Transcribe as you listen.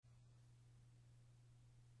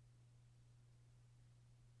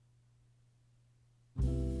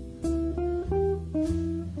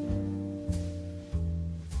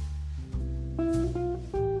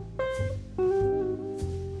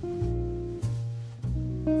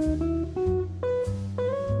Hi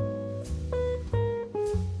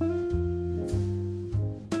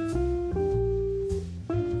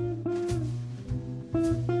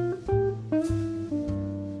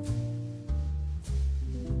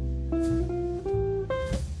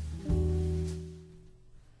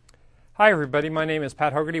everybody, my name is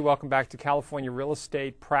Pat Hogarty. Welcome back to California Real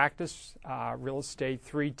Estate Practice, Real Estate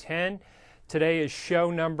 310. Today is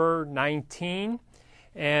show number 19,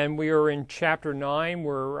 and we are in Chapter 9.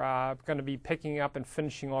 We're going to be picking up and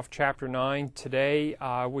finishing off Chapter 9 today,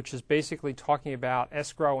 which is basically talking about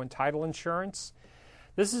escrow and title insurance.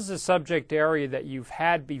 This is a subject area that you've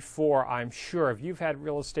had before, I'm sure. If you've had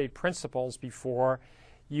real estate principals before,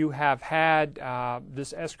 you have had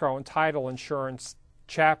this escrow and title insurance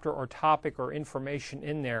chapter or topic or information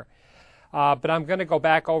in there. But I'm going to go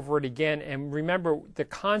back over it again, and remember the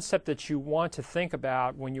concept that you want to think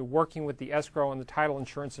about when you're working with the escrow and the title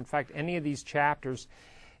insurance. In fact, any of these chapters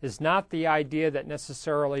is not the idea that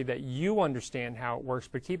necessarily that you understand how it works,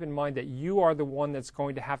 but keep in mind that you are the one that's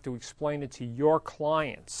going to have to explain it to your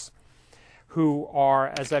clients, who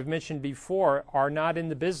are, as I've mentioned before, are not in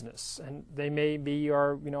the business, and they may be,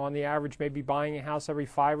 or on the average, may be buying a house every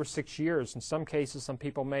 5 or 6 years. In some cases, some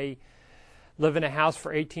people may live in a house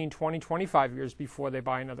for 18, 20, 25 years before they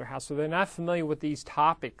buy another house, so they're not familiar with these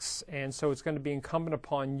topics, and so it's going to be incumbent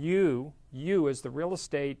upon you as the real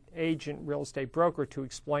estate agent, real estate broker, to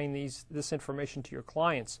explain this information to your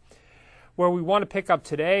clients. Where we want to pick up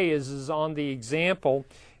today is on the example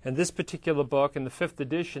in this particular book, in the 5th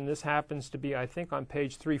edition. This happens to be, I think, on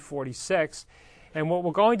page 346. And what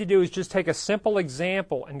we're going to do is just take a simple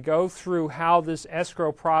example and go through how this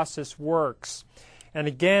escrow process works. And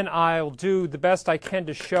again, I'll do the best I can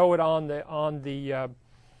to show it on the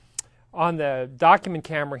document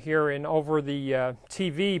camera here and over the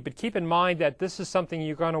TV. But keep in mind that this is something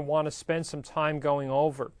you're going to want to spend some time going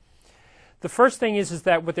over. The first thing is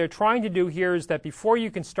that what they're trying to do here is that before you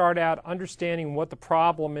can start out understanding what the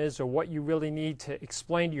problem is or what you really need to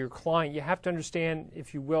explain to your client, you have to understand,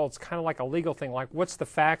 if you will, it's kind of like a legal thing, like what's the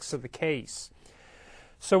facts of the case.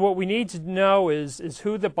 So what we need to know is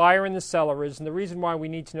who the buyer and the seller is, and the reason why we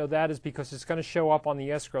need to know that is because it's going to show up on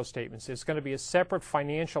the escrow statements. There's going to be a separate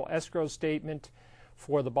financial escrow statement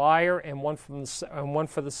for the buyer and one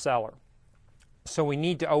for the seller. So we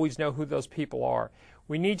need to always know who those people are.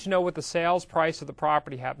 We need to know what the sales price of the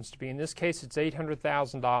property happens to be. In this case, it's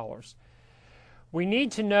 $800,000. We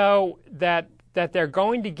need to know that they're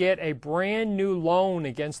going to get a brand new loan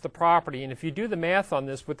against the property. And if you do the math on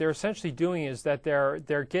this, what they're essentially doing is that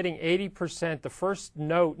they're getting 80%. The first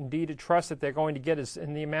note and deed of trust that they're going to get is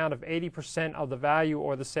in the amount of 80% of the value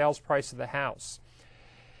or the sales price of the house.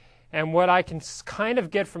 And what I can kind of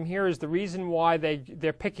get from here is the reason why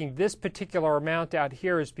they're picking this particular amount out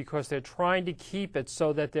here is because they're trying to keep it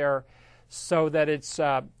so that it's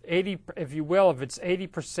 80, if you will, if it's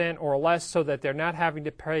 80% or less, so that they're not having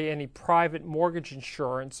to pay any private mortgage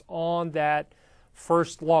insurance on that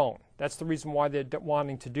first loan. That's the reason why they're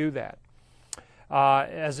wanting to do that.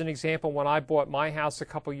 As an example, when I bought my house a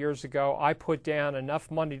couple years ago, I put down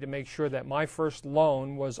enough money to make sure that my first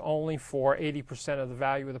loan was only for 80% of the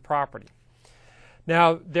value of the property.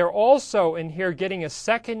 Now, they're also in here getting a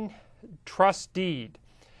second trust deed.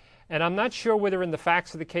 And I'm not sure whether in the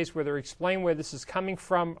facts of the case whether explain where this is coming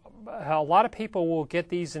from. A lot of people will get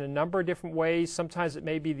these in a number of different ways. Sometimes it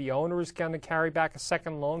may be the owner is going to carry back a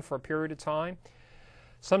second loan for a period of time.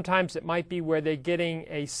 Sometimes it might be where they're getting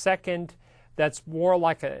a second that's more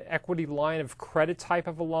like an equity line of credit type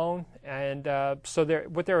of a loan. And so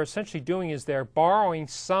what they're essentially doing is they're borrowing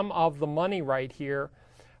some of the money right here,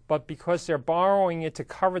 but because they're borrowing it to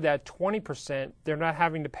cover that 20%, they're not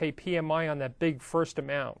having to pay PMI on that big first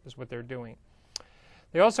amount is what they're doing.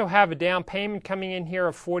 They also have a down payment coming in here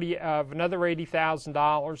of another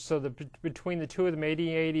 $80,000. So between the two of them,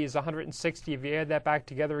 80 is 160. If you add that back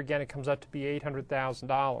together again, it comes up to be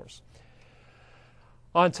 $800,000.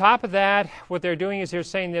 On top of that, what they're doing is they're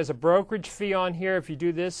saying there's a brokerage fee on here. If you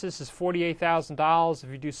do this is $48,000. If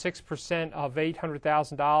you do 6% of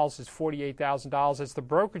 $800,000, it's $48,000. It's the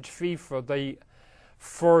brokerage fee for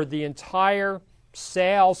the entire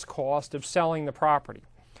sales cost of selling the property.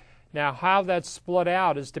 Now, how that's split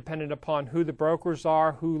out is dependent upon who the brokers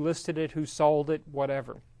are, who listed it, who sold it,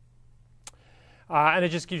 whatever. And it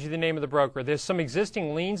just gives you the name of the broker. There's some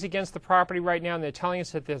existing liens against the property right now, and they're telling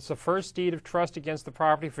us that there's a first deed of trust against the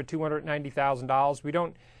property for $290,000. We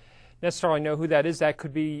don't necessarily know who that is. That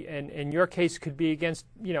could be, in your case, could be against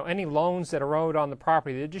any loans that are owed on the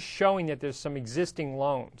property. They're just showing that there's some existing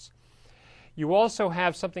loans. You also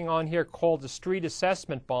have something on here called the street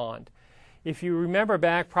assessment bond. If you remember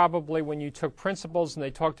back probably when you took principles and they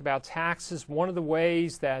talked about taxes, one of the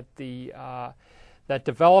ways that that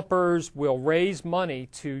developers will raise money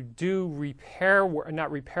to do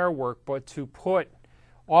not repair work, but to put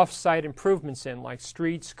off-site improvements in, like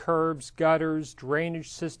streets, curbs, gutters, drainage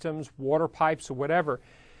systems, water pipes, or whatever,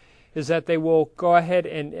 is that they will go ahead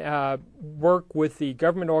and work with the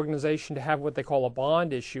government organization to have what they call a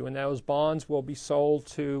bond issue, and those bonds will be sold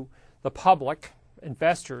to the public,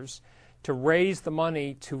 investors, to raise the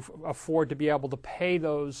money to afford to be able to pay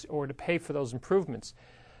those or to pay for those improvements.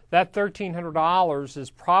 That $1,300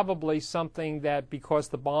 is probably something that, because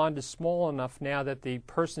the bond is small enough now, that the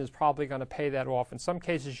person is probably going to pay that off. In some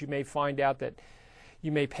cases, you may find out that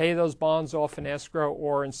you may pay those bonds off in escrow,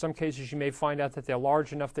 or in some cases, you may find out that they're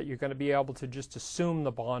large enough that you're going to be able to just assume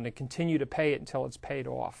the bond and continue to pay it until it's paid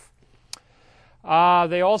off.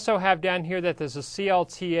 They also have down here that there's a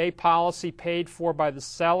CLTA policy paid for by the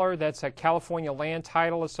seller. That's a California Land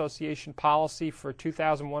Title Association policy for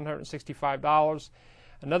 $2,165.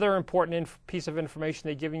 Another important piece of information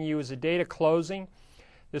they're giving you is a date of closing.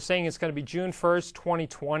 They're saying it's going to be June 1st,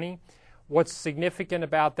 2020. What's significant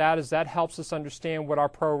about that is that helps us understand what our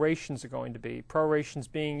prorations are going to be. Prorations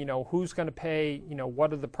being, who's going to pay,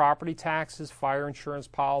 what are the property taxes, fire insurance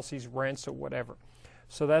policies, rents, or whatever.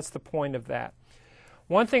 So that's the point of that.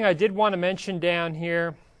 One thing I did want to mention down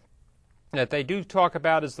here that they do talk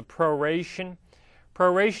about is the proration.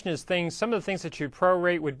 Proration is some of the things that you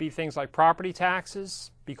prorate would be things like property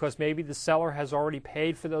taxes, because maybe the seller has already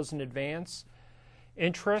paid for those in advance.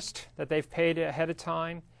 Interest that they've paid ahead of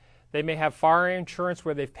time. They may have fire insurance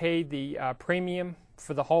where they've paid the premium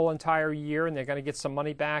for the whole entire year and they're going to get some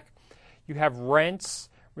money back. You have rents.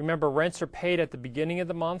 Remember, rents are paid at the beginning of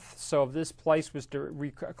the month, so if this place was to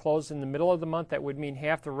close in the middle of the month, that would mean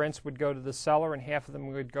half the rents would go to the seller and half of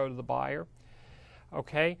them would go to the buyer.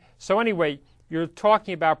 Okay? So anyway, you're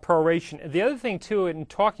talking about proration. The other thing, too, in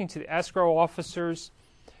talking to the escrow officers,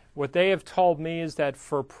 what they have told me is that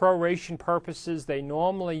for proration purposes, they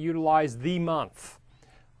normally utilize the month.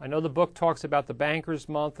 I know the book talks about the banker's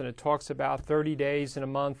month and it talks about 30 days in a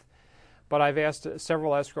month, but I've asked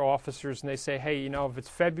several escrow officers and they say, hey, if it's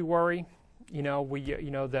February, and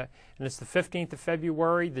it's the 15th of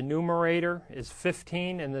February, the numerator is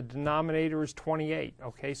 15 and the denominator is 28.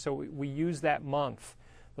 Okay, so we use that month,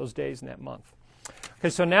 those days in that month. Okay,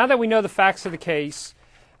 so now that we know the facts of the case,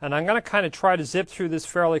 and I'm going to kind of try to zip through this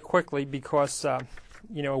fairly quickly because,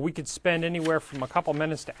 we could spend anywhere from a couple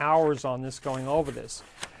minutes to hours on this going over this.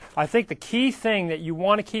 I think the key thing that you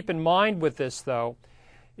want to keep in mind with this, though,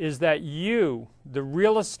 is that you, the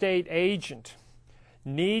real estate agent,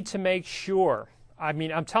 need to make sure.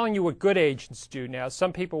 I'm telling you what good agents do now.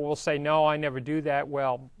 Some people will say, no, I never do that.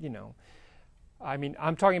 Well,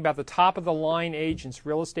 I'm talking about the top-of-the-line agents,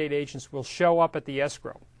 real estate agents, will show up at the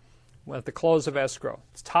escrow, at the close of escrow.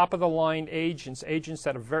 It's top-of-the-line agents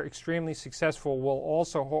that are extremely successful will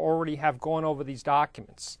also already have gone over these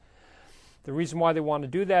documents. The reason why they want to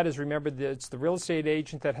do that is, remember, that it's the real estate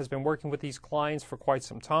agent that has been working with these clients for quite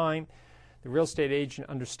some time. The real estate agent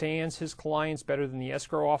understands his clients better than the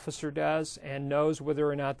escrow officer does and knows whether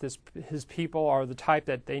or not his people are the type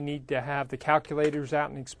that they need to have the calculators out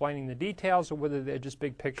and explaining the details, or whether they're just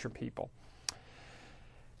big picture people.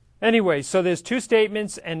 Anyway, so there's two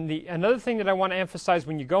statements, and another thing that I want to emphasize,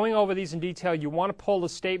 when you're going over these in detail, you want to pull the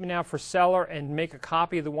statement out for seller and make a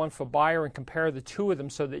copy of the one for buyer and compare the two of them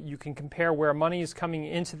so that you can compare where money is coming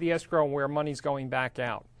into the escrow and where money is going back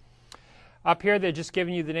out. Up here, they're just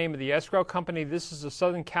giving you the name of the escrow company. This is a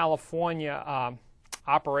Southern California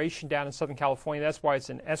operation down in Southern California. That's why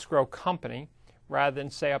it's an escrow company rather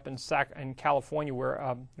than, say, up in California,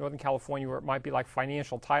 where Northern California, where it might be like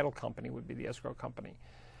Financial Title Company would be the escrow company.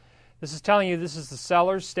 This is telling you this is the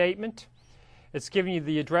seller's statement. It's giving you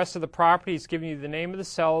the address of the property. It's giving you the name of the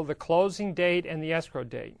seller, the closing date, and the escrow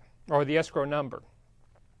date, or the escrow number.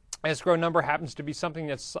 Escrow number happens to be something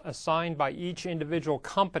that's assigned by each individual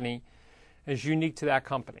company as unique to that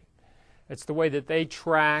company. It's the way that they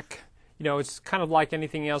track. It's kind of like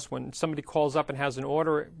anything else. When somebody calls up and has an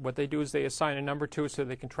order, what they do is they assign a number to it so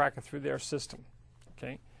they can track it through their system.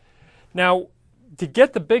 Okay. Now, to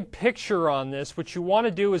get the big picture on this, what you want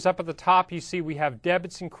to do is up at the top you see we have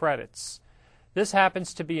debits and credits. This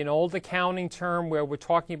happens to be an old accounting term where we're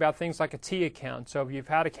talking about things like a T account. So if you've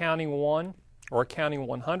had Accounting 1 or Accounting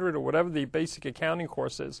 100 or whatever the basic accounting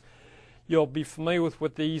course is, you'll be familiar with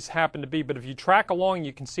what these happen to be. But if you track along,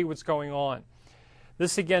 you can see what's going on.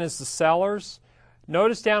 This again is the sellers.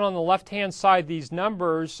 Notice down on the left-hand side, these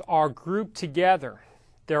numbers are grouped together.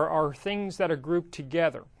 There are things that are grouped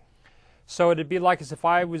together. So it'd be like as if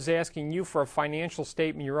I was asking you for a financial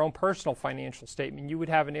statement, your own personal financial statement. You would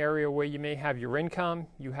have an area where you may have your income.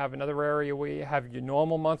 You have another area where you have your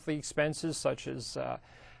normal monthly expenses, such as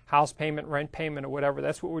house payment, rent payment, or whatever.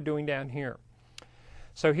 That's what we're doing down here.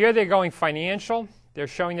 So here they're going financial. They're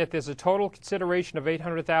showing that there's a total consideration of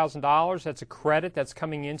 $800,000. That's a credit that's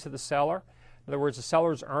coming into the seller. In other words, the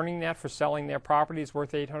seller is earning that for selling their property. It's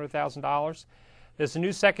worth $800,000. There's a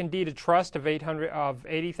new second deed of trust of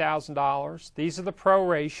 $80,000. These are the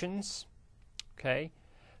prorations. Okay.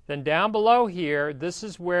 Then down below here, this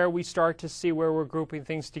is where we start to see where we're grouping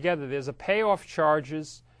things together. There's a payoff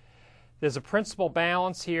charges. There's a principal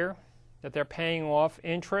balance here that they're paying off,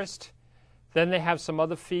 interest. Then they have some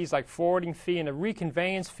other fees like forwarding fee and a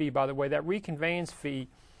reconveyance fee, by the way. That reconveyance fee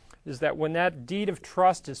is that when that deed of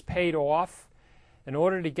trust is paid off, in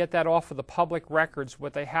order to get that off of the public records,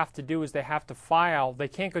 what they have to do is they have to file. They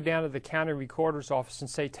can't go down to the county recorder's office and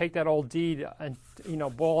say, take that old deed and,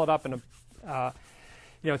 ball it up and,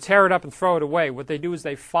 tear it up and throw it away. What they do is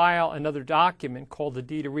they file another document called the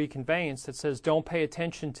deed of reconveyance that says, don't pay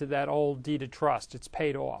attention to that old deed of trust. It's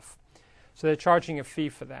paid off. So they're charging a fee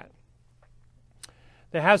for that.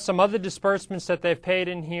 They have some other disbursements that they've paid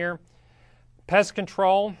in here. Pest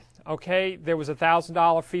control. Okay, there was a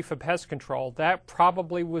 $1,000 fee for pest control. That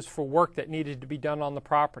probably was for work that needed to be done on the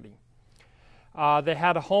property. They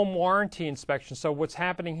had a home warranty inspection. So what's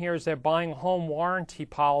happening here is they're buying a home warranty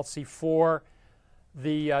policy for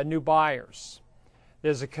the new buyers.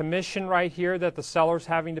 There's a commission right here that the seller's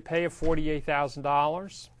having to pay of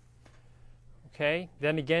 $48,000. Okay,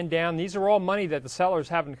 then again down, these are all money that the seller's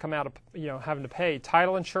having to come out of, having to pay.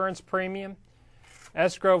 Title insurance premium,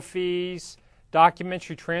 escrow fees,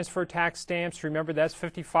 documentary transfer tax stamps. Remember, that's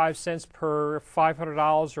 55 cents per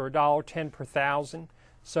 $500 or $1.10 per thousand.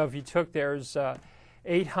 So if you took, there's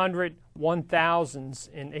 800 1,000s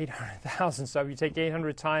in 800,000. So if you take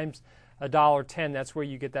 800 times $1.10, that's where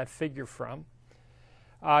you get that figure from.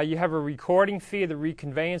 You have a recording fee of the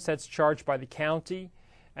reconveyance that's charged by the county,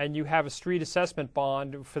 and you have a street assessment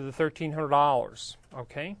bond for the $1,300.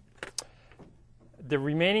 Okay. The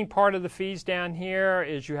remaining part of the fees down here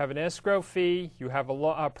is you have an escrow fee, you have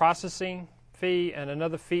a processing fee, and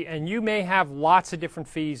another fee, and you may have lots of different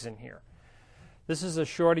fees in here. This is a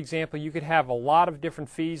short example. You could have a lot of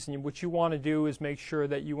different fees, and what you want to do is make sure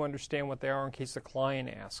that you understand what they are in case the client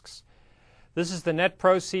asks. This is the net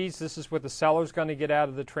proceeds. This is what the seller's going to get out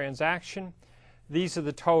of the transaction. These are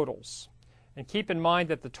the totals. And keep in mind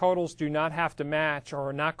that the totals do not have to match or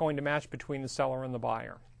are not going to match between the seller and the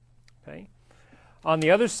buyer. Okay? On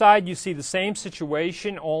the other side, you see the same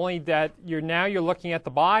situation, only that you're looking at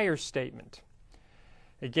the buyer's statement.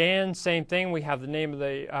 Again, same thing. We have the name of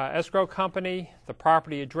the escrow company, the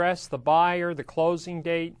property address, the buyer, the closing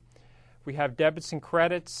date. We have debits and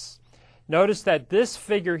credits. Notice that this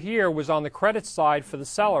figure here was on the credit side for the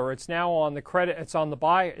seller. It's now on the credit. It's on the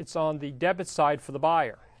buyer. It's on the debit side for the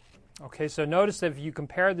buyer. Okay, so notice that if you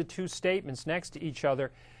compare the two statements next to each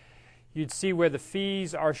other, you'd see where the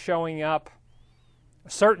fees are showing up.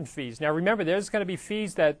 Certain fees. Now remember, there's going to be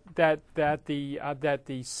fees that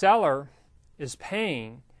the seller is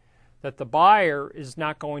paying that the buyer is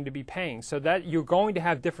not going to be paying. So that you're going to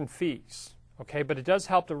have different fees. Okay, but it does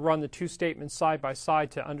help to run the two statements side by side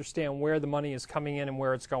to understand where the money is coming in and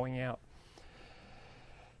where it's going out.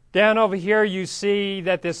 Down over here, you see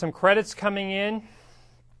that there's some credits coming in.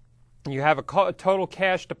 You have a total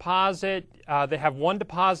cash deposit. They have one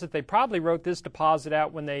deposit. They probably wrote this deposit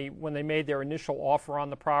out when they made their initial offer on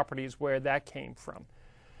the properties, where that came from.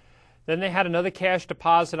 Then they had another cash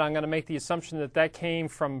deposit. I'm going to make the assumption that that came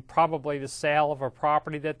from probably the sale of a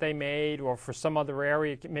property that they made, or for some other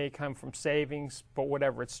area it may come from savings, but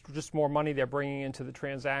whatever. It's just more money they're bringing into the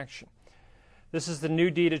transaction. This is the new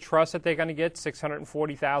deed of trust that they're going to get,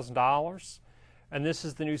 $640,000. And this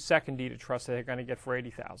is the new second deed of trust that they're going to get for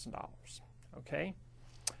 $80,000. Okay?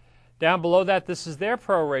 Down below that, this is their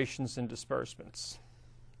prorations and disbursements,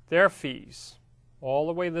 their fees, all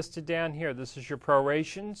the way listed down here. This is your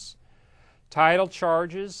prorations, title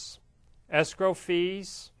charges, escrow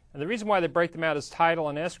fees. And the reason why they break them out as title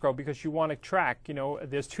and escrow, because you want to track,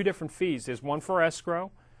 there's two different fees. There's one for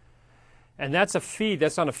escrow, and that's a fee.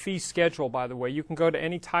 That's on a fee schedule, by the way. You can go to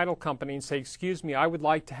any title company and say, excuse me, I would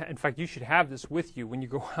like to, in fact, you should have this with you when you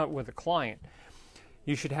go out with a client.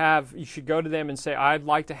 You should go to them and say, I'd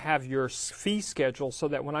like to have your fee schedule so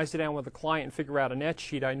that when I sit down with a client and figure out a net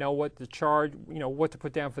sheet, I know what to charge, what to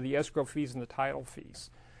put down for the escrow fees and the title fees.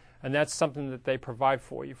 And that's something that they provide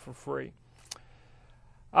for you for free.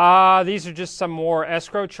 These are just some more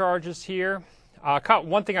escrow charges here.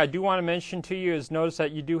 One thing I do want to mention to you is notice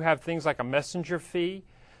that you do have things like a messenger fee.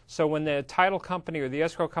 So when the title company or the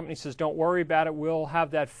escrow company says, don't worry about it, we'll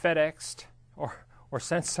have that FedExed or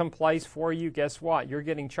sent someplace for you, guess what? You're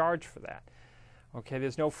getting charged for that. Okay,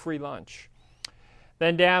 there's no free lunch.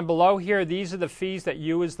 Then down below here, these are the fees that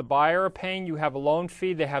you as the buyer are paying. You have a loan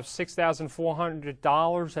fee. They have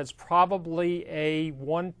 $6,400. That's probably a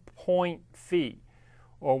 1-point fee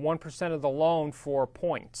or 1% of the loan for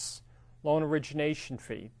points, loan origination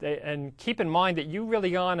fee. And keep in mind that you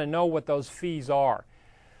really want to know what those fees are.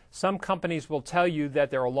 Some companies will tell you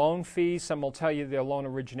that they're loan fees. Some will tell you they're loan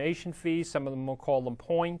origination fees. Some of them will call them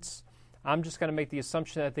points. I'm just going to make the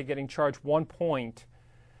assumption that they're getting charged 1 point,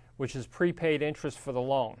 which is prepaid interest for the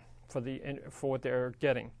loan, for what they're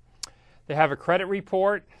getting. They have a credit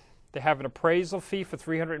report. They have an appraisal fee for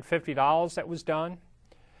 $350 that was done.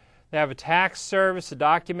 They have a tax service, a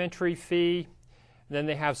documentary fee. And then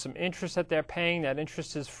they have some interest that they're paying. That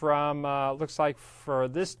interest is from, looks like for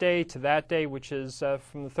this day to that day, which is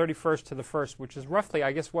from the 31st to the 1st, which is roughly,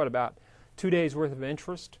 I guess, what, about 2 days worth of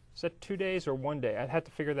interest? Is that 2 days or 1 day? I'd have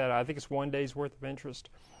to figure that out. I think it's 1 day's worth of interest.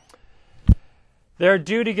 They're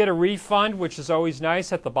due to get a refund, which is always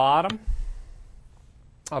nice, at the bottom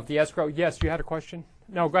of the escrow. Yes, you had a question?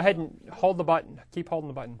 No, go ahead and hold the button. Keep holding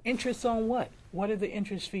the button. Interest on what? What are the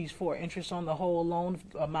interest fees for? Interest on the whole loan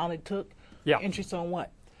amount it took? Yeah. Interest on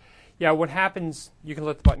what? Yeah, what happens, you can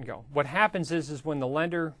let the button go. What happens is when the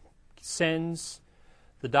lender sends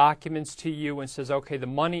the documents to you and says, okay, the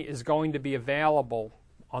money is going to be available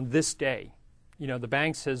on this day. You know, the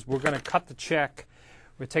bank says, we're going to cut the check.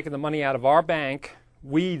 We're taking the money out of our bank.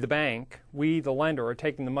 We, the bank, we, the lender, are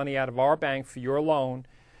taking the money out of our bank for your loan,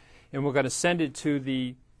 and we're going to send it to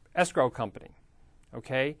the escrow company.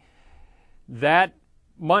 Okay? That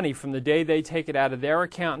money from the day they take it out of their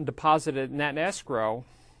account and deposit it in that escrow,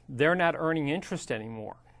 they're not earning interest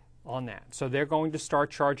anymore on that. So they're going to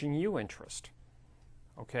start charging you interest.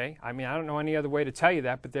 Okay? I mean, I don't know any other way to tell you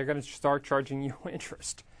that, but they're going to start charging you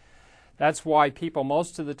interest. That's why people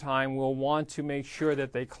most of the time will want to make sure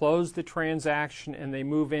that they close the transaction and they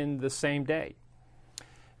move in the same day,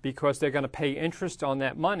 because they're going to pay interest on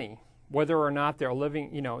that money, whether or not they're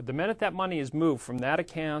living, you know, the minute that money is moved from that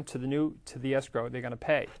account to the escrow, they're going to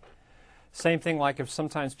pay. Same thing like if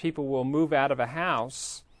sometimes people will move out of a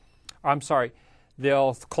house,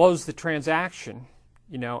 they'll close the transaction,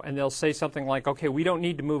 you know, and they'll say something like, okay, we don't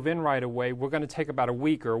need to move in right away. We're going to take about a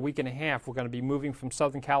week or a week and a half. We're going to be moving from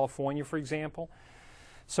Southern California, for example.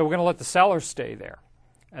 So we're going to let the seller stay there.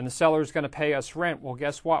 And the seller is going to pay us rent. Well,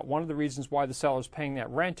 guess what? One of the reasons why the seller is paying that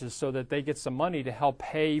rent is so that they get some money to help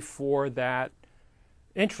pay for that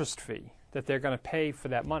interest fee that they're going to pay for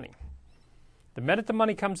that money. The minute the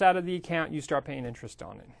money comes out of the account, you start paying interest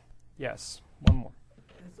on it. Yes, one more.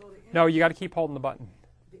 So no, you got to keep holding the button.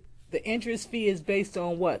 The interest fee is based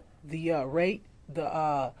on what? The rate,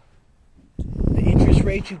 the interest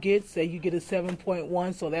rate you get. Say you get a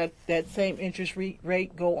 7.1, so that same interest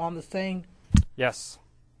rate go on the same. Yes.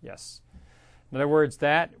 Yes. In other words,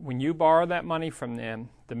 that when you borrow that money from them,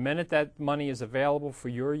 the minute that money is available for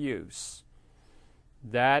your use,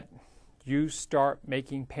 that you start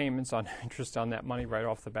making payments on interest on that money right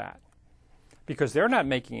off the bat. Because they're not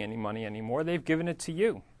making any money anymore. They've given it to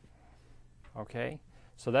you. Okay?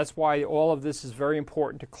 So that's why all of this is very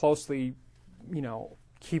important to closely, you know,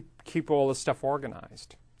 keep all this stuff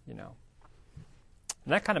organized, you know.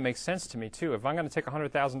 And that kind of makes sense to me, too. If I'm going to take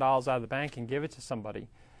 $100,000 out of the bank and give it to somebody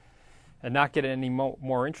and not get any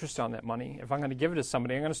more interest on that money, if I'm going to give it to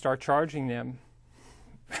somebody, I'm going to start charging them.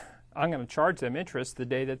 I'm going to charge them interest the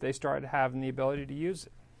day that they start having the ability to use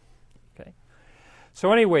it. Okay.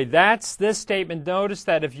 So anyway, that's this statement. Notice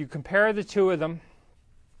that if you compare the two of them,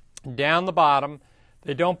 down the bottom,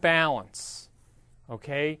 they don't balance.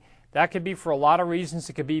 Okay. That could be for a lot of reasons.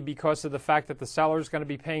 It could be because of the fact that the seller is going to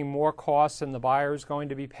be paying more costs than the buyer is going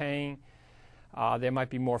to be paying. There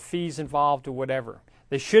might be more fees involved or whatever.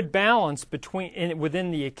 They should balance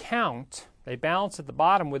within the account. They balance at the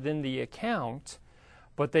bottom within the account,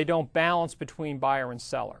 but they don't balance between buyer and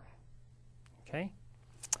seller. Okay?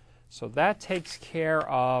 So that takes care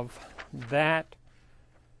of that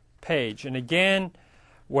page. And again,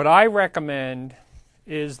 what I recommend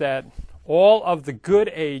is that all of the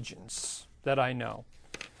good agents that I know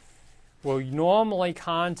will normally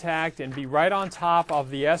contact and be right on top of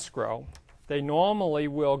the escrow. They normally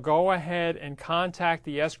will go ahead and contact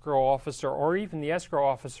the escrow officer or even the escrow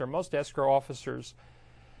officer. Most escrow officers,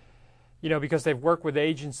 you know, because they've worked with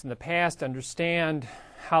agents in the past, understand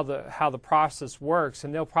how the process works,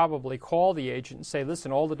 and they'll probably call the agent and say,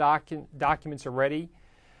 listen, all the documents are ready.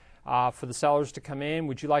 for the sellers to come in?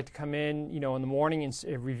 Would you like to come in, in the morning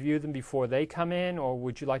and review them before they come in, or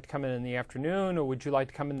would you like to come in the afternoon, or would you like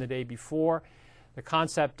to come in the day before? The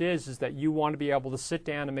concept is that you want to be able to sit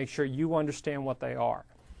down and make sure you understand what they are.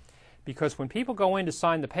 Because when people go in to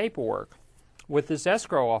sign the paperwork with this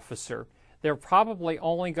escrow officer, they're probably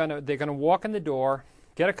they're going to walk in the door,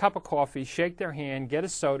 get a cup of coffee, shake their hand, get a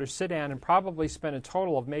soda, sit down, and probably spend a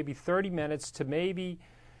total of maybe 30 minutes to maybe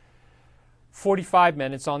 45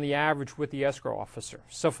 minutes on the average with the escrow officer.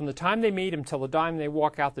 So from the time they meet him till the time they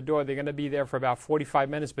walk out the door, they're going to be there for about 45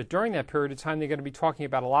 minutes. But during that period of time, they're going to be talking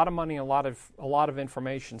about a lot of money and a lot of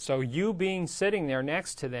information. So you being sitting there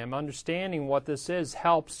next to them, understanding what this is,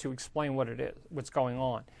 helps to explain what it is, what's going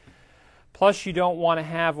on. Plus, you don't want to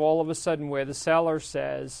have all of a sudden where the seller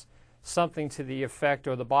says something to the effect,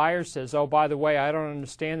 or the buyer says, "Oh, by the way, I don't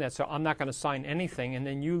understand that, so I'm not going to sign anything," and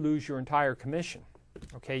then you lose your entire commission.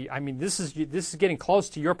 Okay, I mean, this is getting close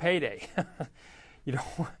to your payday. You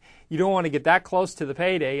don't want to get that close to the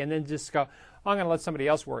payday and then just go, "I'm going to let somebody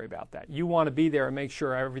else worry about that." You want to be there and make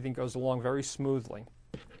sure everything goes along very smoothly.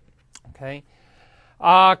 Okay.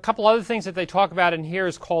 A couple other things that they talk about in here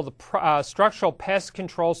is called the Structural Pest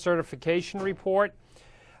Control Certification Report.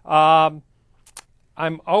 I'm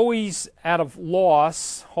always at a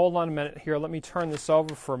loss. Hold on a minute here. Let me turn this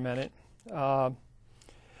over for a minute.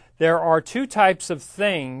 There are two types of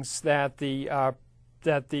things that the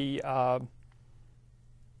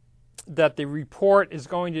report is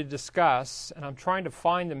going to discuss, and I'm trying to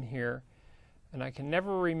find them here, and I can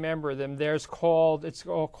never remember them. It's called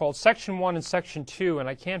Section 1 and Section 2, and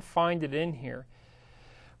I can't find it in here.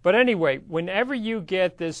 But anyway, whenever you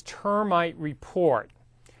get this termite report,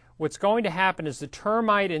 what's going to happen is the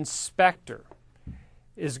termite inspector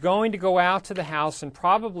is going to go out to the house and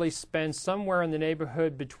probably spend somewhere in the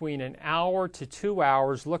neighborhood between an hour to 2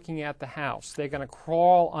 hours looking at the house. They're going to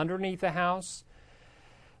crawl underneath the house.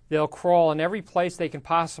 They'll crawl in every place they can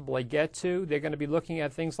possibly get to. They're going to be looking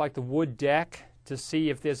at things like the wood deck to see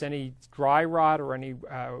if there's any dry rot or any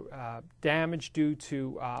damage due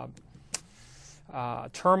to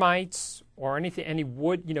termites or anything, any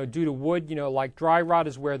wood, due to wood, like dry rot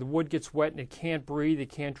is where the wood gets wet and it can't breathe, it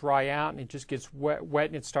can't dry out, and it just gets wet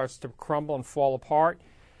and it starts to crumble and fall apart.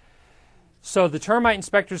 So the termite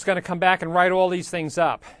inspector is going to come back and write all these things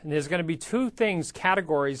up. And there's going to be two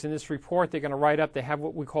categories in this report they're going to write up. They have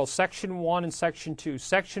what we call Section 1 and Section 2.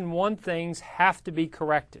 Section 1 things have to be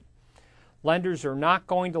corrected. Lenders are not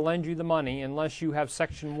going to lend you the money unless you have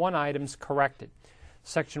Section 1 items corrected.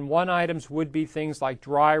 Section 1 items would be things like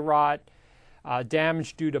dry rot,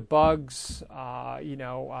 damage due to bugs,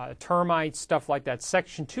 termites, stuff like that.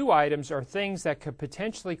 Section 2 items are things that could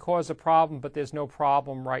potentially cause a problem, but there's no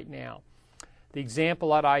problem right now. The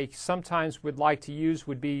example that I sometimes would like to use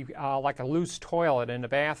would be like a loose toilet in a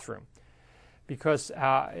bathroom. Because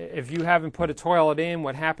if you haven't put a toilet in,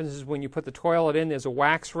 what happens is when you put the toilet in, there's a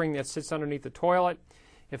wax ring that sits underneath the toilet.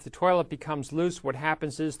 If the toilet becomes loose, what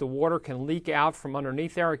happens is the water can leak out from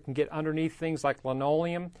underneath there. It can get underneath things like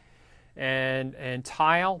linoleum and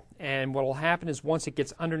tile. And what will happen is once it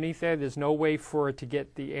gets underneath there, there's no way for it to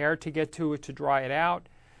get the air to get to it to dry it out.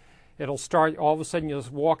 It'll start, all of a sudden you'll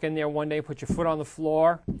just walk in there one day, put your foot on the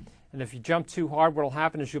floor, and if you jump too hard, what will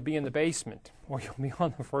happen is you'll be in the basement or you'll be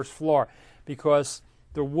on the first floor because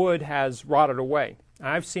the wood has rotted away.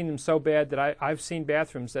 I've seen them so bad that I've seen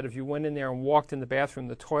bathrooms that if you went in there and walked in the bathroom,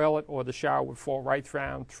 the toilet or the shower would fall right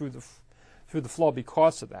down through the floor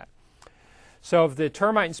because of that. So if the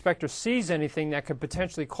termite inspector sees anything that could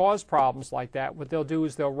potentially cause problems like that, what they'll do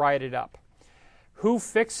is they'll write it up. Who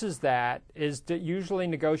fixes that is usually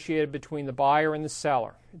negotiated between the buyer and the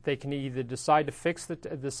seller. They can either decide to fix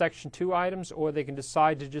the Section 2 items, or they can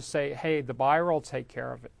decide to just say, hey, the buyer will take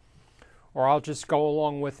care of it, or I'll just go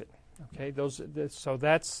along with it. Okay, so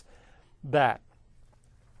that's that.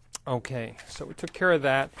 Okay, so we took care of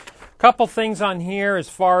that. A couple things on here as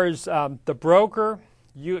far as the broker.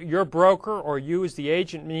 Your broker or you as the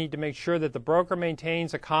agent need to make sure that the broker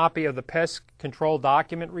maintains a copy of the pest control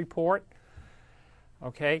document report.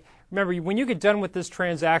 Okay, remember, when you get done with this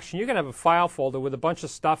transaction, you're going to have a file folder with a bunch of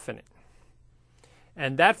stuff in it.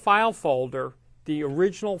 And that file folder, the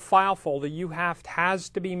original file folder has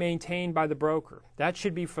to be maintained by the broker. That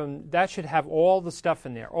should have all the stuff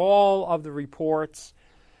in there, all of the reports.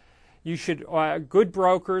 You should, good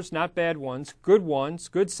brokers, not bad ones,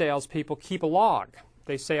 good salespeople, keep a log.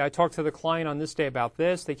 They say, I talked to the client on this day about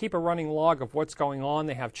this. They keep a running log of what's going on.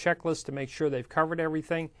 They have checklists to make sure they've covered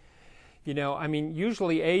everything.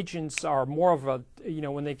 Usually agents are more of a,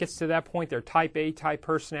 when it gets to that point, they're type A type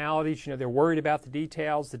personalities. They're worried about the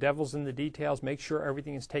details. The devil's in the details. Make sure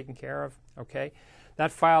everything is taken care of. Okay,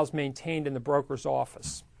 That file is maintained in the broker's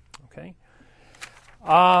office. Okay.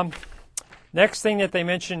 Next thing that they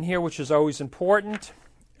mention here, which is always important,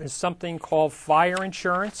 is something called fire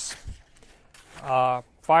insurance.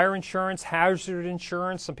 Fire insurance, hazard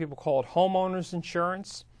insurance, some people call it homeowners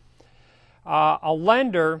insurance. A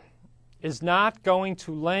lender is not going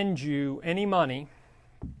to lend you any money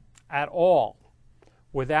at all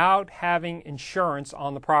without having insurance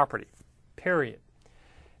on the property, period.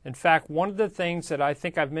 In fact, one of the things that I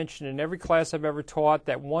think I've mentioned in every class I've ever taught,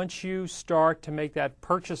 that once you start to make that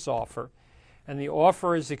purchase offer and the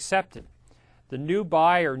offer is accepted, the new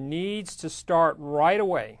buyer needs to start right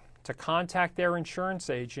away to contact their insurance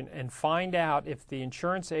agent and find out if the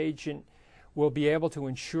insurance agent will be able to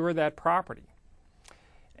insure that property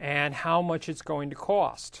and how much it's going to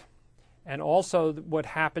cost. And also what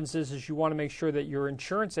happens is you want to make sure that your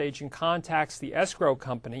insurance agent contacts the escrow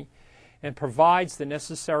company and provides the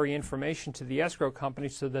necessary information to the escrow company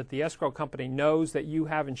so that the escrow company knows that you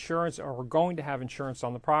have insurance or are going to have insurance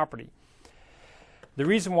on the property. The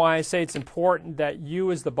reason why I say it's important that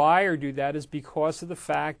you as the buyer do that is because of the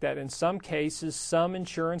fact that in some cases, some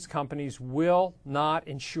insurance companies will not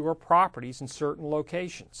insure properties in certain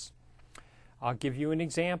locations. I'll give you an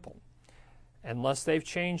example, unless they've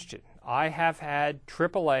changed it. I have had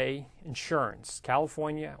AAA insurance,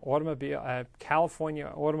 California Automobile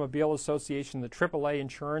Association, the AAA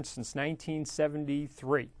insurance since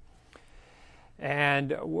 1973.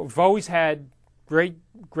 And we've always had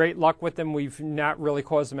great luck with them. We've not really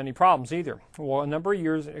caused them any problems either. Well,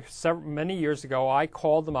 many years ago, I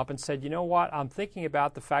called them up and said, you know what, I'm thinking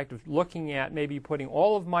about the fact of looking at maybe putting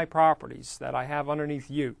all of my properties that I have underneath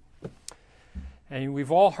you. And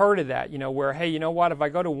we've all heard of that, where, hey, you know what, if I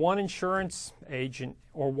go to one insurance agent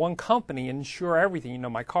or one company and insure everything,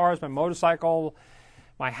 my cars, my motorcycle,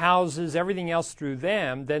 my houses, everything else through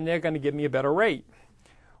them, then they're going to give me a better rate.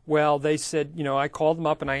 Well, they said, I called them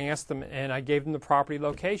up and I asked them and I gave them the property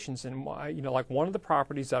locations. And, like one of the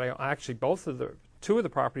properties that two of the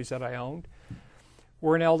properties that I owned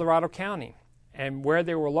were in El Dorado County. And where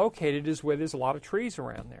they were located is where there's a lot of trees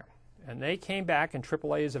around there. And they came back, and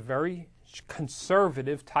AAA is a very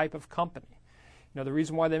conservative type of company. The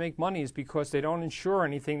reason why they make money is because they don't insure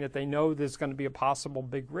anything that they know there's going to be a possible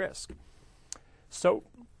big risk. So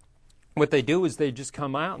what they do is they just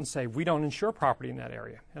come out and say, we don't insure property in that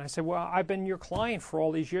area. And I said, well, I've been your client for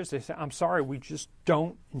all these years. They said, I'm sorry, we just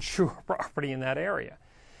don't insure property in that area.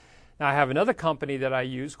 Now, I have another company that I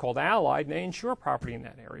use called Allied, and they insure property in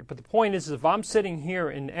that area. But the point is, if I'm sitting here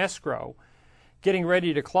in escrow getting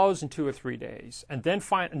ready to close in 2 or 3 days, and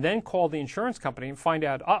then call the insurance company and find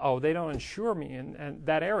out, they don't insure me in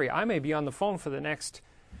that area, I may be on the phone for the next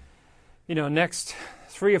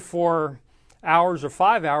 3 or 4 hours or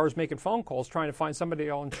 5 hours making phone calls trying to find somebody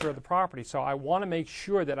that will insure the property. So I want to make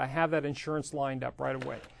sure that I have that insurance lined up right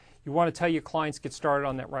away. You want to tell your clients get started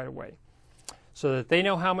on that right away so that they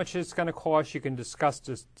know how much it's going to cost. You can discuss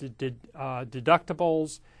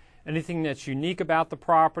deductibles, anything that's unique about the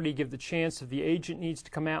property, give the chance if the agent needs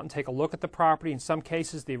to come out and take a look at the property. In some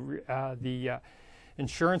cases, the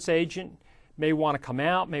insurance agent may want to come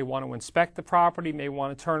out, may want to inspect the property, may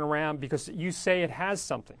want to turn around because you say it has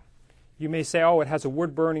something. You may say, it has a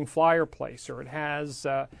wood-burning fireplace, or it has,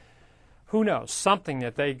 who knows, something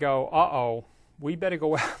that they go, we better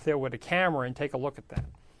go out there with a camera and take a look at that.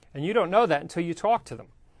 And you don't know that until you talk to them.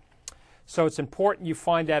 So it's important you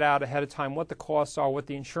find that out ahead of time, what the costs are, what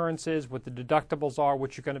the insurance is, what the deductibles are,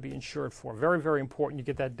 what you're going to be insured for. Very, very important you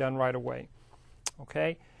get that done right away.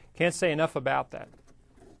 Okay? Can't say enough about that.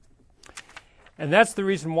 And that's the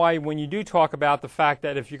reason why when you do talk about the fact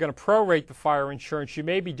that if you're going to prorate the fire insurance, you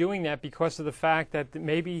may be doing that because of the fact that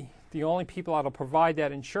maybe the only people that will provide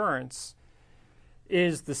that insurance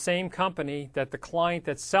is the same company that the client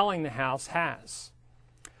that's selling the house has.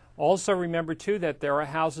 Also remember, too, that there are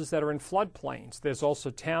houses that are in floodplains. There's also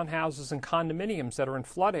townhouses and condominiums that are in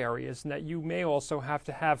flood areas, and that you may also have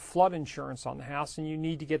to have flood insurance on the house, and you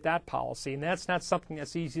need to get that policy. And that's not something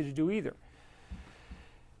that's easy to do either.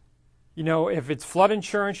 If it's flood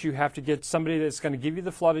insurance, you have to get somebody that's going to give you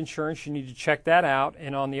the flood insurance. You need to check that out.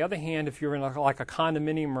 And on the other hand, if you're in like a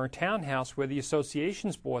condominium or a townhouse where the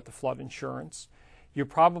association's bought the flood insurance, you're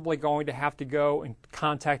probably going to have to go and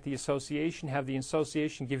contact the association, have the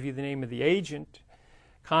association give you the name of the agent,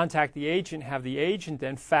 contact the agent, have the agent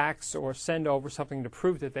then fax or send over something to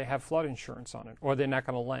prove that they have flood insurance on it, or they're not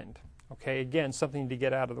going to lend. Okay, again, something to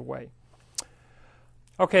get out of the way.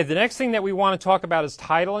 Okay, the next thing that we want to talk about is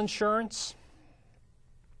title insurance.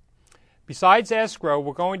 Besides escrow,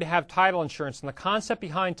 we're going to have title insurance. And the concept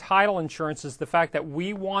behind title insurance is the fact that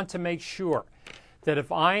we want to make sure that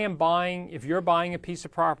if you're buying a piece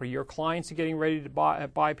of property, your clients are getting ready to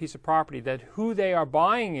buy a piece of property, that who they are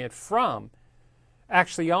buying it from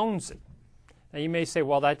actually owns it. Now you may say,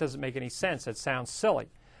 well, that doesn't make any sense. That sounds silly.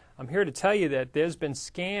 I'm here to tell you that there's been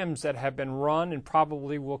scams that have been run and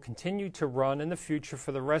probably will continue to run in the future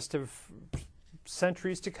for the rest of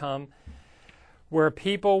centuries to come, where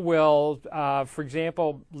people will, for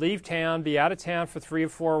example, leave town, be out of town for 3 or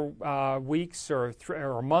 4 weeks or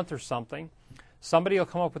a month or something. Somebody will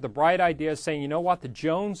come up with a bright idea saying, you know what, the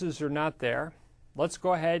Joneses are not there. Let's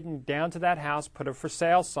go ahead and down to that house, put a for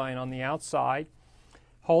sale sign on the outside,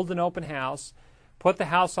 hold an open house, put the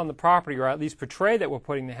house on the property, or at least portray that we're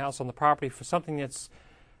putting the house on the property for something that's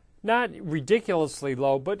not ridiculously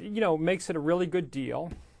low, but makes it a really good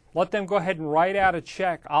deal. Let them go ahead and write out a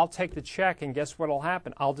check. I'll take the check, and guess what will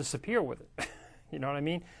happen? I'll disappear with it. You know what I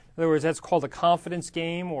mean? In other words, that's called a confidence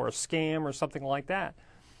game or a scam or something like that.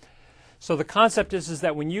 So the concept is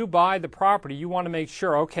that when you buy the property, you want to make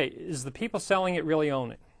sure, okay, is the people selling it really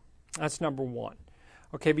own it? That's number one.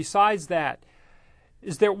 Okay, besides that,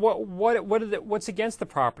 is there what's against the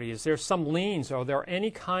property? Is there some liens? Are there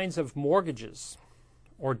any kinds of mortgages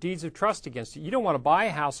or deeds of trust against it? You don't want to buy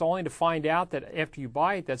a house only to find out that after you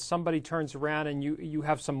buy it that somebody turns around and you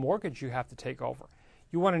have some mortgage you have to take over.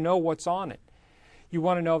 You want to know what's on it. You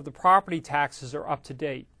want to know if the property taxes are up to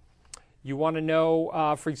date. You want to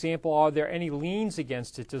know, for example, are there any liens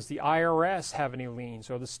against it? Does the IRS have any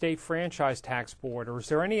liens, or the State Franchise Tax Board, or is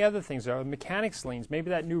there any other things? Are there mechanics liens?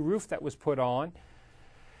 Maybe that new roof that was put on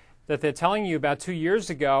that they're telling you about 2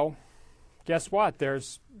 years ago, guess what?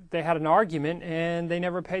 They had an argument and they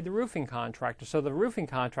never paid the roofing contractor, so the roofing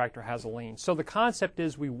contractor has a lien. So the concept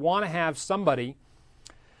is we want to have somebody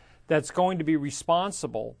that's going to be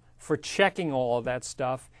responsible for checking all of that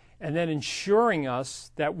stuff and then ensuring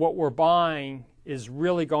us that what we're buying is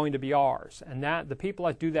really going to be ours. And that the people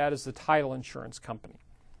that do that is the title insurance company.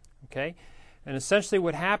 Okay? And essentially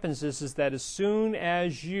what happens is that as soon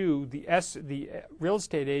as you, the real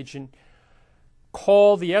estate agent,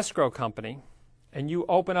 call the escrow company and you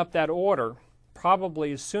open up that order,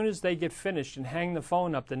 probably as soon as they get finished and hang the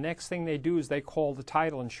phone up, the next thing they do is they call the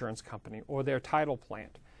title insurance company or their title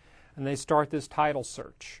plant, and they start this title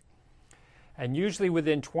search. And usually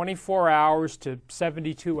within 24 hours to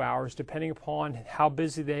 72 hours, depending upon how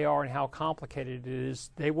busy they are and how complicated it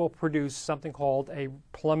is, they will produce something called a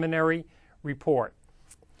preliminary report.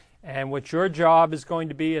 And what your job is going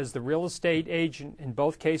to be as the real estate agent, in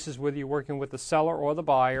both cases, whether you're working with the seller or the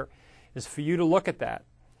buyer, is for you to look at that,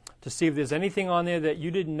 to see if there's anything on there that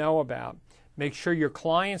you didn't know about. Make sure your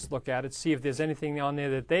clients look at it, see if there's anything on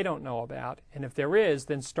there that they don't know about. And if there is,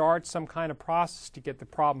 then start some kind of process to get the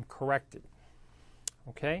problem corrected.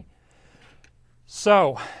 Okay?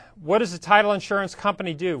 So, what does the title insurance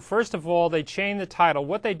company do? First of all, they chain the title.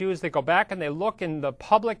 What they do is they go back and they look in the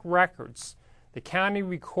public records, the county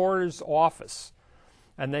recorder's office,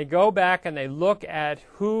 and they go back and they look at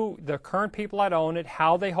who the current people that own it,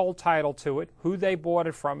 how they hold title to it, who they bought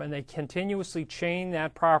it from, and they continuously chain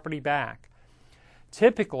that property back.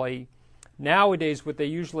 Typically, nowadays what they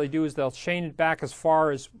usually do is they'll chain it back as far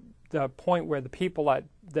as the point where the people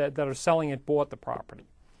that are selling it bought the property.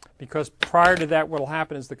 Because prior to that, what will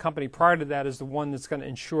happen is the company prior to that is the one that's going to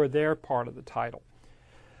insure their part of the title.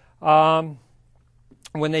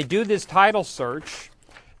 When they do this title search,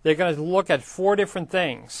 they're going to look at 4 different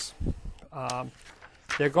things.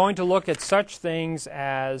 They're going to look at such things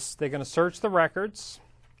as they're going to search the records.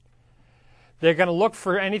 They're going to look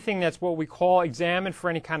for anything that's what we call examine for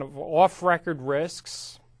any kind of off-record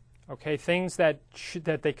risks. Okay, things that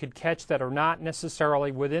they could catch that are not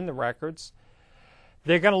necessarily within the records.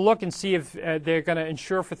 They're going to look and see if they're going to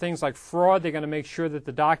insure for things like fraud. They're going to make sure that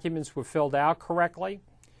the documents were filled out correctly.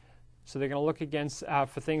 So they're going to look against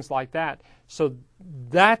for things like that. So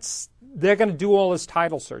they're going to do all this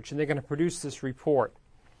title search, and they're going to produce this report.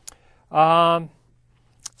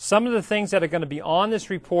 Some of the things that are going to be on this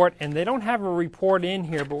report, and they don't have a report in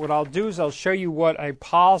here, but what I'll do is I'll show you what a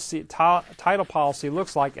title policy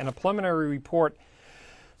looks like, and a preliminary report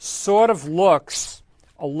sort of looks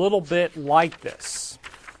a little bit like this.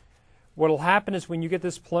 What will happen is when you get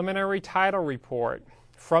this preliminary title report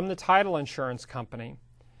from the title insurance company,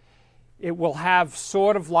 it will have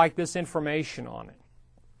sort of like this information on it.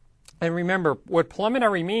 And remember, what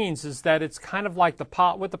preliminary means is that it's kind of like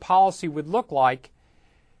what the policy would look like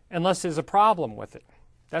unless there's a problem with it.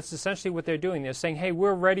 That's essentially what they're doing. They're saying, hey,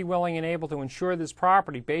 we're ready, willing, and able to insure this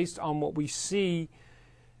property based on what we see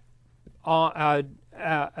as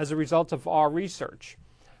a result of our research.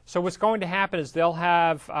 So what's going to happen is they'll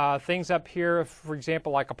have things up here, for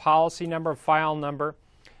example, like a policy number, a file number.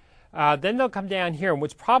 Then they'll come down here, and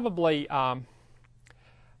what's probably,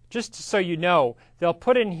 just so you know, they'll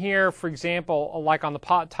put in here, for example, like on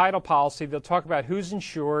the title policy, they'll talk about who's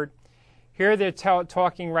insured. Here they're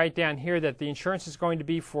talking right down here that the insurance is going to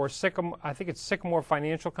be for Sycamore, I think it's Sycamore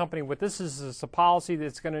Financial Company. What this is a policy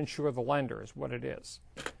that's going to insure the lender is what it is.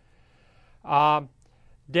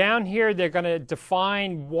 Down here they're going to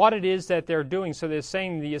define what it is that they're doing. So they're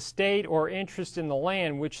saying the estate or interest in the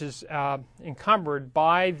land which is encumbered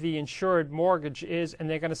by the insured mortgage is, and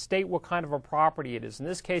they're going to state what kind of a property it is. In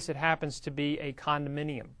this case it happens to be a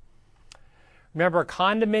condominium. Remember, a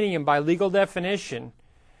condominium by legal definition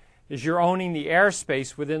is you're owning the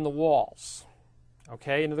airspace within the walls.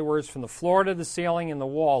 Okay? In other words, from the floor to the ceiling and the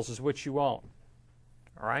walls is what you own.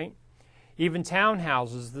 All right? Even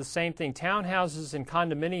townhouses, the same thing. Townhouses and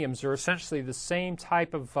condominiums are essentially the same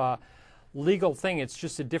type of legal thing. It's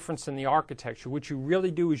just a difference in the architecture. What you really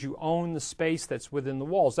do is you own the space that's within the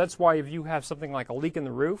walls. That's why if you have something like a leak in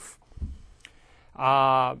the roof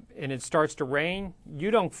and it starts to rain,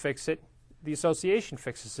 you don't fix it. The association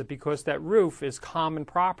fixes it because that roof is common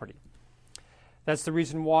property. That's the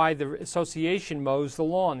reason why the association mows the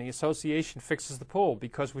lawn. The association fixes the pool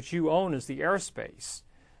because what you own is the airspace.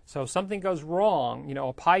 So if something goes wrong, you know,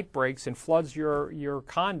 a pipe breaks and floods your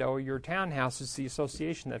condo or your townhouse, it's the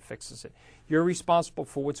association that fixes it. You're responsible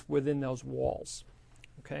for what's within those walls.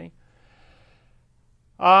 Okay?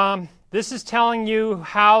 This is telling you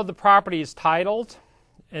how the property is titled.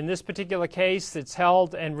 In this particular case, it's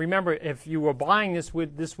held, and remember, if you were buying this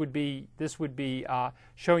would be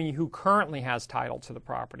showing you who currently has title to the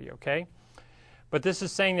property. Okay, but this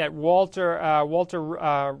is saying that Walter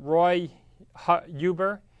Roy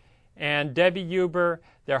Huber and Debbie Huber,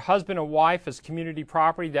 their husband and wife, is community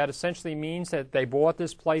property. That essentially means that they bought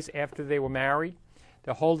this place after they were married.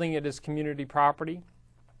 They're holding it as community property.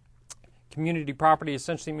 Community property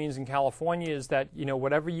essentially means in California is that, you know,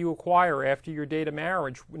 whatever you acquire after your date of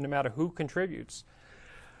marriage, no matter who contributes,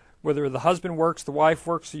 whether the husband works, the wife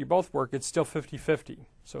works, or you both work, it's still 50-50.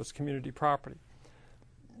 So it's community property.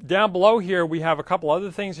 Down below here, we have a couple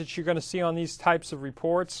other things that you're going to see on these types of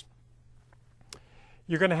reports.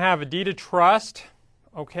 You're going to have a deed of trust,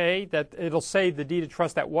 okay, that it'll say the deed of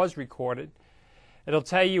trust that was recorded. It'll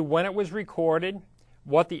tell you when it was recorded,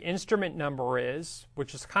 what the instrument number is,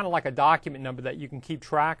 which is kind of like a document number that you can keep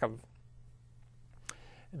track of,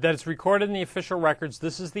 that it's recorded in the official records.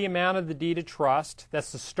 This is the amount of the deed of trust.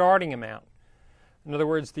 That's the starting amount. In other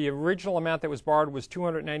words, the original amount that was borrowed was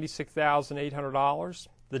 $296,800.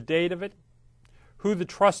 The date of it, who the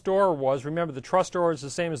trustor was. Remember, the trustor is the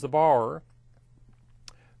same as the borrower.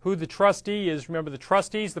 Who the trustee is. Remember, the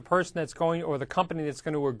trustee is the person that's going, or the company that's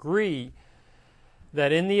going to agree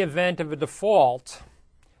that in the event of a default,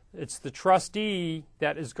 it's the trustee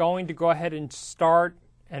that is going to go ahead and start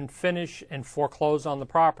and finish and foreclose on the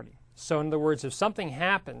property. So in other words, if something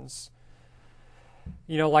happens,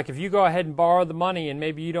 you know, like if you go ahead and borrow the money and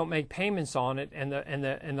maybe you don't make payments on it, and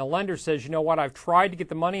the lender says, you know what, I've tried to get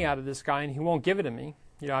the money out of this guy and he won't give it to me.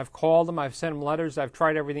 You know, I've called him, I've sent him letters, I've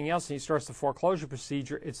tried everything else, and he starts the foreclosure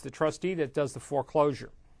procedure. It's the trustee that does the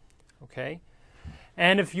foreclosure. Okay?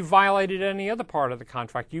 And if you violated any other part of the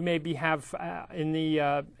contract, you maybe have in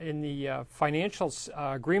the financial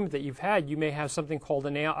agreement that you've had, you may have something called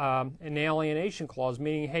an alienation clause,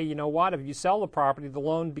 meaning, hey, you know what? If you sell the property, the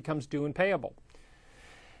loan becomes due and payable.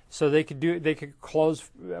 So they could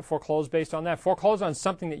foreclose based on that. Foreclose on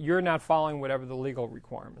something that you're not following whatever the legal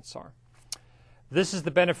requirements are. This is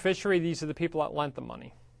the beneficiary. These are the people that lent the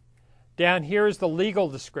money. Down here is the legal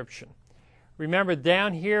description. Remember,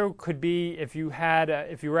 down here could be if you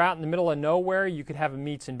were out in the middle of nowhere, you could have a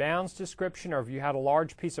meets and bounds description, or if you had a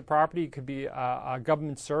large piece of property, it could be a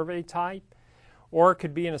government survey type, or it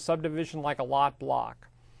could be in a subdivision like a lot block.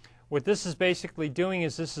 What this is basically doing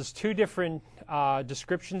is this is two different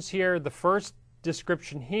descriptions here. The first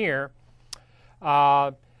description here,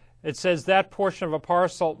 it says that portion of a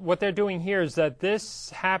parcel. What they're doing here is that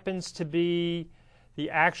this happens to be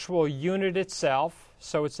the actual unit itself.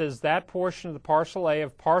 So it says that portion of the parcel A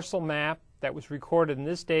of parcel map that was recorded in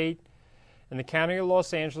this date in the County of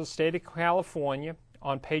Los Angeles, State of California,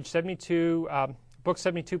 on page 72, book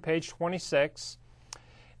 72, page 26.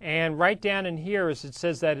 And right down in here is it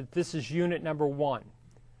says that this is unit number 1.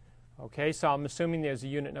 Okay, so I'm assuming there's a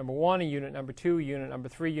unit number 1, a unit number 2, a unit number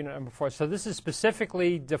 3, unit number 4. So this is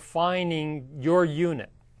specifically defining your unit.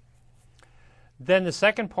 Then the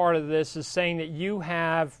second part of this is saying that you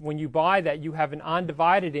have, when you buy that, you have an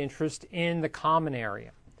undivided interest in the common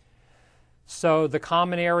area. So the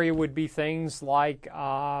common area would be things like,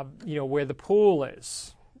 where the pool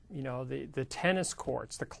is, the tennis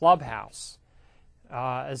courts, the clubhouse,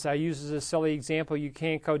 As I use as a silly example, you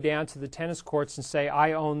can't go down to the tennis courts and say,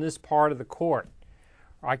 I own this part of the court.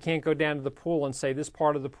 Or I can't go down to the pool and say, this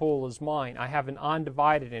part of the pool is mine. I have an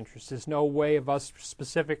undivided interest. There's no way of us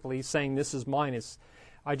specifically saying this is mine.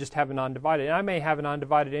 I just have an undivided. And I may have an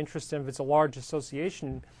undivided interest, and if it's a large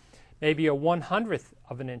association, maybe a 1/100th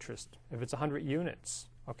of an interest, if it's 100 units.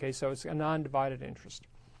 Okay, so it's an undivided interest.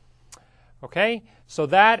 Okay, so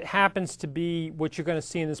that happens to be what you're going to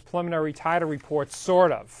see in this preliminary title report,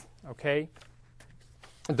 sort of. Okay,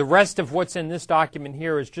 the rest of what's in this document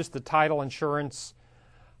here is just the title insurance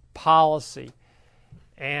policy.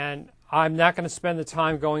 And I'm not going to spend the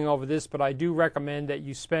time going over this, but I do recommend that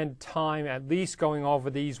you spend time at least going over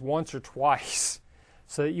these once or twice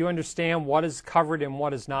so that you understand what is covered and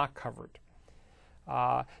what is not covered.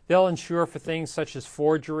 They'll insure for things such as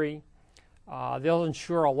forgery. They'll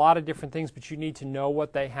insure a lot of different things, but you need to know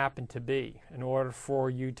what they happen to be in order for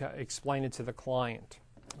you to explain it to the client.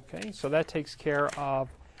 Okay, so that takes care of,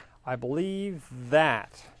 I believe,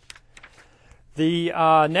 that. The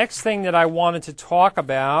next thing that I wanted to talk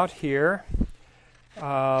about here,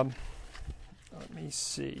 let me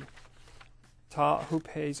see, who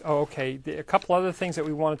pays, oh, okay, a couple other things that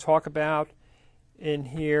we want to talk about in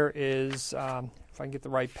here is, if I can get the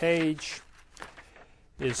right page,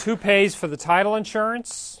 is who pays for the title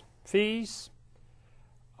insurance fees.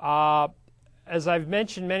 As I've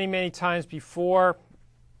mentioned many, many times before,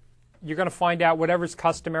 you're going to find out whatever's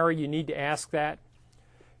customary. You need to ask that.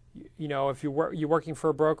 You know, if you're working for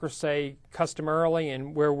a broker, say customarily,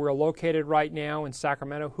 and where we're located right now in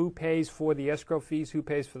Sacramento, who pays for the escrow fees, who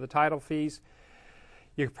pays for the title fees?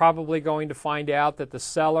 You're probably going to find out that the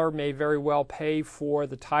seller may very well pay for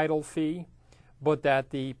the title fee, but that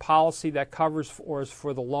the policy that covers or is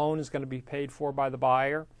for the loan is going to be paid for by the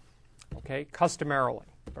buyer, okay, customarily.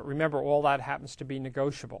 But remember, all that happens to be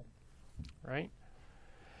negotiable, right?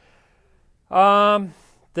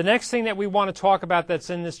 The next thing that we want to talk about that's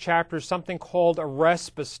in this chapter is something called a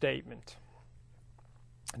RESPA statement.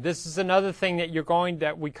 This is another thing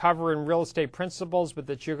that we cover in real estate principles, but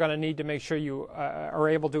that you're going to need to make sure you are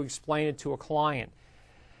able to explain it to a client.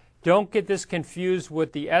 Don't get this confused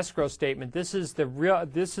with the escrow statement. This is the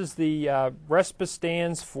RESPA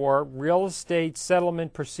stands for Real Estate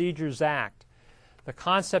Settlement Procedures Act. The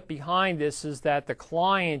concept behind this is that the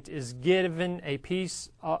client is given a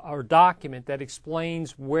piece or document that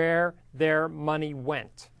explains where their money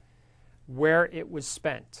went, where it was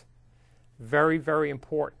spent. Very, very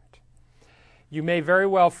important. You may very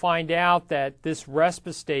well find out that this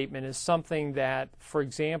RESPA statement is something that, for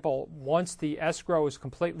example, once the escrow is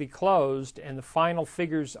completely closed and the final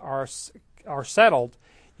figures are settled,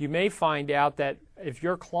 you may find out that if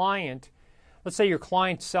your client, let's say your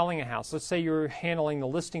client's selling a house, let's say you're handling the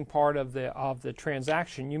listing part of the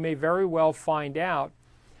transaction, you may very well find out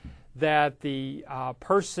that the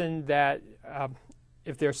person that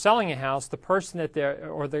if they're selling a house, the person that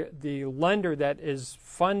the lender that is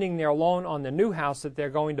funding their loan on the new house that they're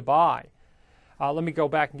going to buy. Let me go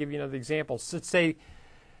back and give you another example. So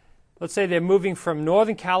let's say they're moving from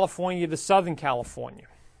Northern California to Southern California.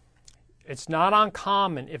 It's not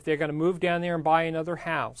uncommon if they're going to move down there and buy another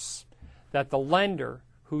house that the lender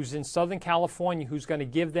who's in Southern California, who's going to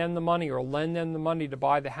give them the money or lend them the money to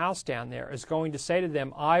buy the house down there, is going to say to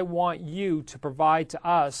them, I want you to provide to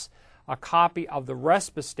us a copy of the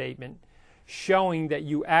RESPA statement showing that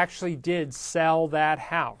you actually did sell that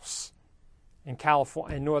house in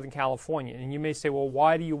Northern California. And you may say, well,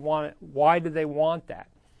 why do they want that?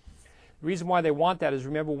 The reason why they want that is,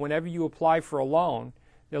 remember, whenever you apply for a loan,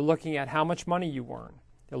 they're looking at how much money you earn.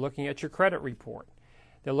 They're looking at your credit report.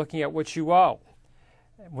 They're looking at what you owe.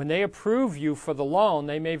 When they approve you for the loan,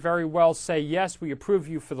 they may very well say, yes, we approve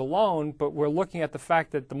you for the loan, but we're looking at the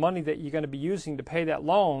fact that the money that you're going to be using to pay that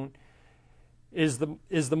loan is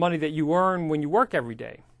the money that you earn when you work every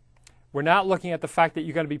day. We're not looking at the fact that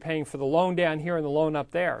you're going to be paying for the loan down here and the loan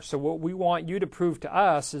up there. So what we want you to prove to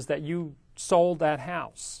us is that you sold that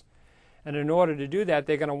house. And in order to do that,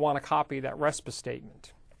 they're going to want a copy of that RESPA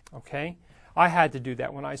statement. Okay? I had to do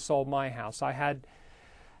that when I sold my house.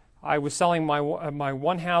 I was selling my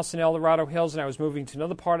one house in El Dorado Hills, and I was moving to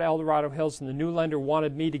another part of El Dorado Hills, and the new lender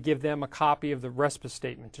wanted me to give them a copy of the RESPA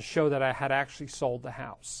statement to show that I had actually sold the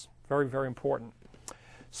house. Very, very important.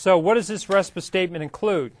 So what does this RESPA statement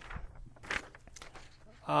include?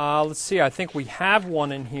 Let's see, I think we have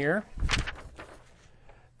one in here.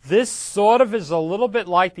 This sort of is a little bit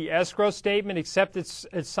like the escrow statement, except it's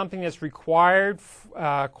something that's required,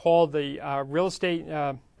 called the Real Estate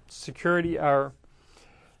Security or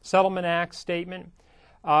Settlement Act statement.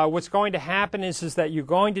 What's going to happen is that you're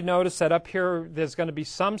going to notice that up here there's going to be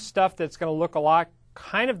some stuff that's going to look a lot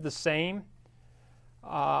kind of the same.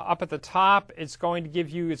 Up at the top, it's going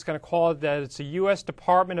to call it that it's a U.S.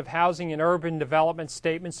 Department of Housing and Urban Development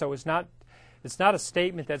statement. So it's not a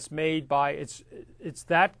statement that's made by, it's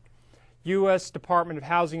that U.S. Department of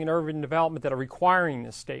Housing and Urban Development that are requiring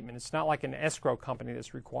this statement. It's not like an escrow company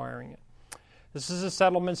that's requiring it. This is a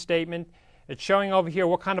settlement statement. It's showing over here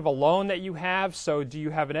what kind of a loan that you have. So do you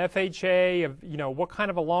have an FHA? What kind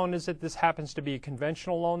of a loan is it? This happens to be a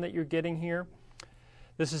conventional loan that you're getting here.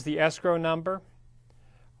 This is the escrow number.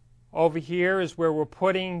 Over here is where we're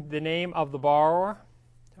putting the name of the borrower.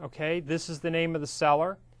 Okay, this is the name of the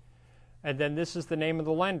seller. And then this is the name of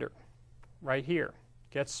the lender right here.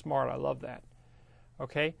 Get smart, I love that.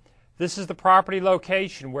 Okay, this is the property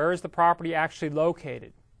location. Where is the property actually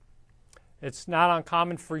located? It's not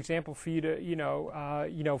uncommon, for example, for you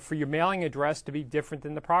to, for your mailing address to be different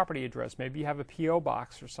than the property address. Maybe you have a P.O.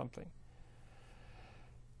 box or something.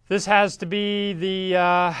 This has to be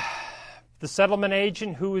the settlement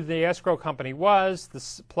agent, who the escrow company was,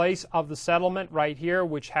 the place of the settlement right here,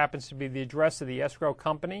 which happens to be the address of the escrow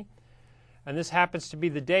company. And this happens to be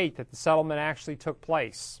the date that the settlement actually took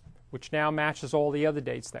place, which now matches all the other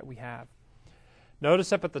dates that we have.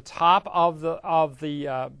 Notice up at the top of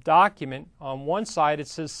the document, on one side it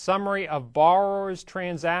says Summary of Borrower's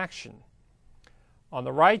Transaction. On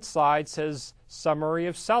the right side says Summary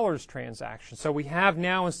of Seller's Transaction. So we have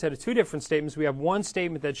now, instead of two different statements, we have one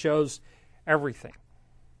statement that shows everything.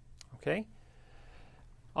 Okay?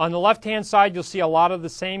 On the left-hand side, you'll see a lot of the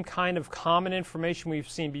same kind of common information we've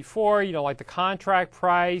seen before, like the contract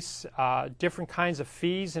price, different kinds of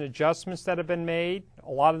fees and adjustments that have been made. A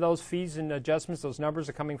lot of those fees and adjustments, those numbers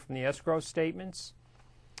are coming from the escrow statements.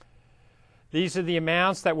 These are the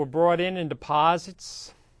amounts that were brought in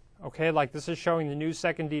deposits. Okay, like this is showing the new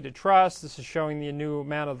second deed of trust. This is showing the new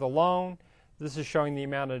amount of the loan. This is showing the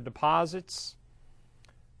amount of deposits.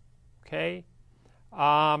 Okay,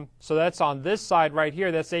 so that's on this side right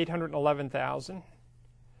here. That's $811,000.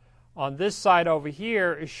 On this side over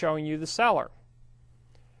here is showing you the seller.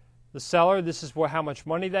 The seller, this is how much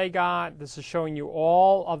money they got. This is showing you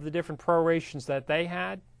all of the different prorations that they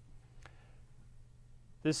had.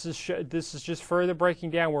 This is just further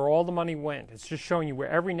breaking down where all the money went. It's just showing you where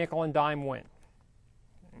every nickel and dime went.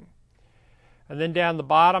 And then down the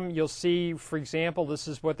bottom, you'll see, for example, this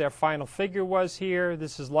is what their final figure was here.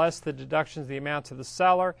 This is less the deductions, the amount to the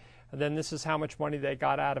seller. And then this is how much money they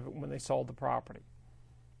got out of it when they sold the property.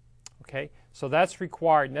 Okay, so that's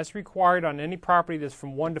required. And that's required on any property that's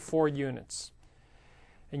from 1 to 4 units.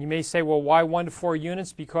 And you may say, well, why 1 to 4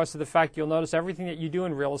 units? Because of the fact you'll notice everything that you do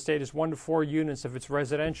in real estate is 1 to 4 units if it's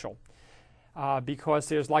residential. Because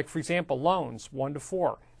there's, like, for example, loans, 1 to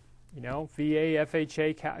 4. VA,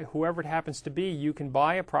 FHA, whoever it happens to be, you can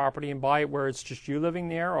buy a property and buy it where it's just you living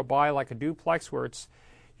there, or buy like a duplex where it's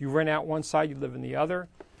you rent out one side, you live in the other,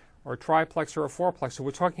 or a triplex or a fourplex. So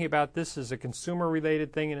we're talking about this as a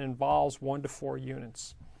consumer-related thing and it involves 1 to 4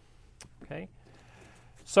 units. Okay.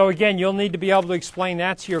 So again, you'll need to be able to explain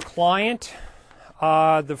that to your client.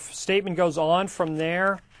 The statement goes on from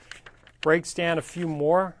there, breaks down a few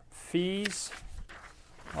more fees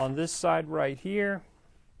on this side right here.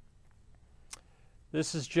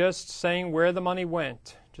 This is just saying where the money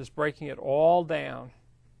went, just breaking it all down,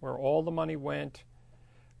 where all the money went,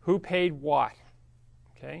 who paid what.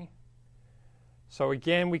 Okay? So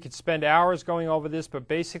again, we could spend hours going over this, but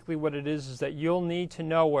basically what it is that you'll need to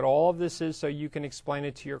know what all of this is so you can explain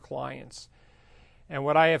it to your clients. And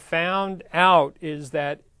what I have found out is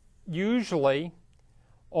that usually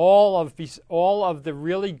all of the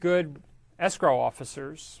really good escrow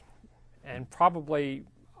officers, and probably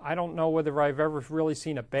I don't know whether I've ever really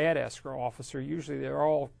seen a bad escrow officer. Usually they're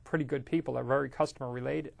all pretty good people. They're very customer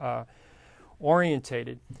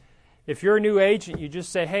orientated. If you're a new agent, you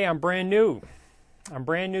just say, hey, I'm brand new. I'm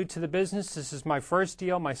brand new to the business. This is my first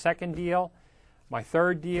deal, my second deal, my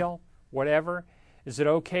third deal, whatever. Is it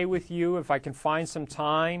okay with you if I can find some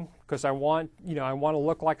time? Because I want to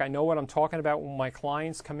look like I know what I'm talking about when my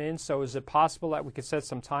clients come in. So is it possible that we could set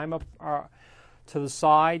some time up to the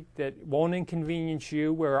side that won't inconvenience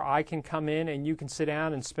you, where I can come in and you can sit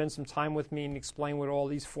down and spend some time with me and explain what all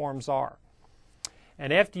these forms are?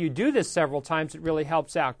 And after you do this several times, it really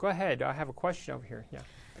helps out. Go ahead. I have a question over here. Yeah.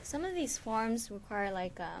 Some of these forms require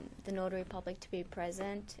the notary public to be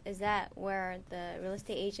present. Is that where the real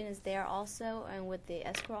estate agent is there also, and with the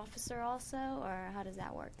escrow officer also, or how does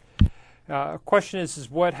that work? Question is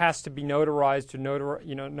what has to be notarized or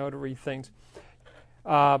notary things.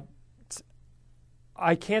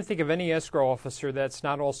 I can't think of any escrow officer that's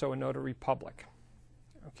not also a notary public.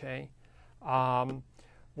 Okay,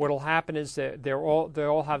 what will happen is that they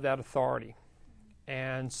all have that authority,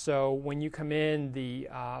 And so when you come in,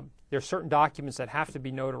 there are certain documents that have to be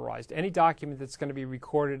notarized. Any document that's going to be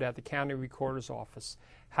recorded at the county recorder's office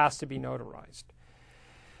has to be notarized.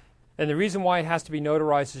 And the reason why it has to be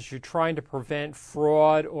notarized is you're trying to prevent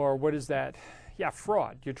fraud, or what is that? Yeah,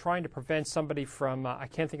 fraud. You're trying to prevent somebody from, I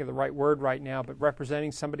can't think of the right word right now, but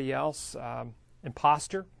representing somebody else,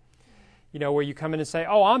 imposter. You know, where you come in and say,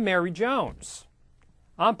 oh, I'm Mary Jones.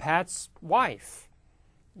 I'm Pat's wife.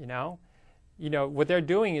 You know, what they're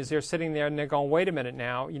doing is they're sitting there and they're going, wait a minute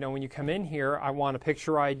now, when you come in here, I want a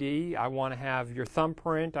picture ID, I want to have your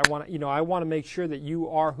thumbprint, I want to make sure that you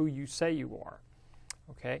are who you say you are.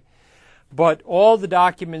 Okay? But all the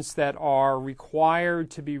documents that are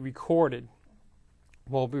required to be recorded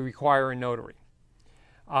will be requiring notary.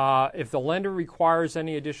 If the lender requires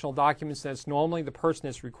any additional documents, that's normally the person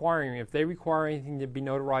that's requiring. If they require anything to be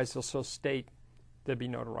notarized, they'll still state to be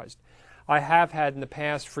notarized. I have had in the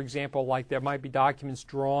past, for example, like there might be documents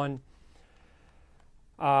drawn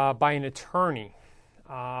by an attorney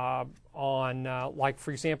on, like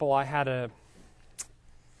for example, I had an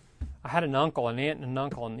uncle, an aunt and an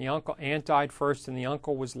uncle, and the aunt died first and the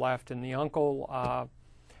uncle was left, and the uncle,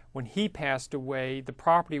 when he passed away, the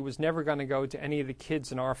property was never going to go to any of the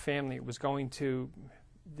kids in our family. It was going to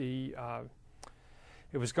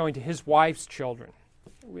his wife's children.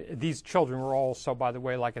 These children were also, by the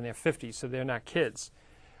way, like in their 50s, so they're not kids.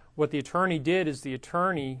 What the attorney did is the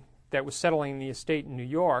attorney that was settling the estate in New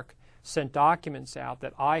York sent documents out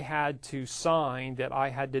that I had to sign, that I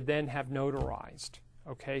had to then have notarized.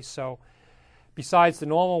 Okay, so besides the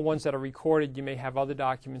normal ones that are recorded, you may have other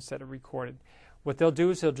documents that are recorded. What they'll do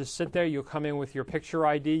is they'll just sit there, you'll come in with your picture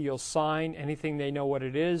ID, you'll sign anything they know what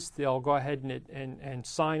it is, they'll go ahead and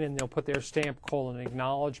sign, and they'll put their stamp called an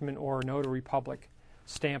acknowledgement or a notary public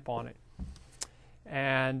stamp on it.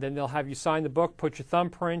 And then they'll have you sign the book, put your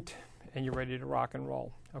thumbprint, and you're ready to rock and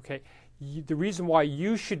roll. Okay. The reason why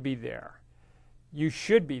you should be there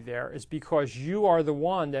is because you are the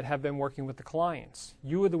one that have been working with the clients.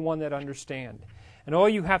 You are the one that understand. And all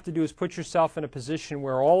you have to do is put yourself in a position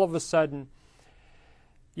where all of a sudden,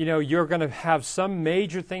 you're going to have some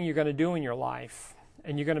major thing you're going to do in your life,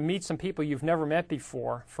 and you're going to meet some people you've never met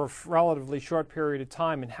before for a relatively short period of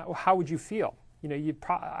time. And how would you feel?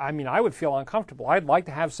 I would feel uncomfortable. I'd like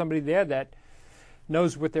to have somebody there that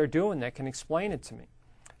knows what they're doing, that can explain it to me.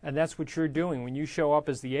 And that's what you're doing when you show up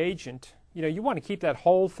as the agent. You want to keep that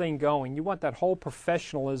whole thing going. You want that whole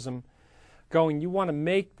professionalism going. You want to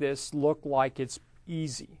make this look like it's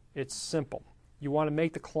easy, it's simple. You want to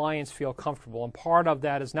make the clients feel comfortable. And part of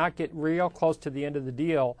that is not get real close to the end of the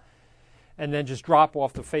deal and then just drop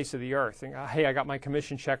off the face of the earth. And, hey, I got my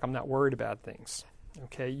commission check. I'm not worried about things.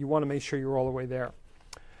 Okay, you want to make sure you're all the way there.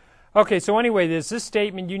 Okay, so anyway, there's this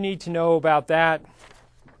statement. You need to know about that.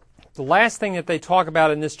 The last thing that they talk about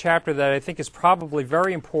in this chapter that I think is probably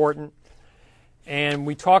very important, and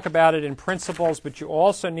we talk about it in principles, but you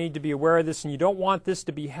also need to be aware of this, and you don't want this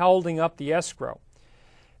to be holding up the escrow.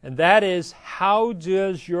 And that is, how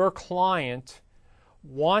does your client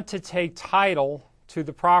want to take title to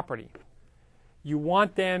the property? You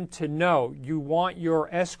want them to know. You want your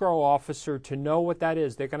escrow officer to know what that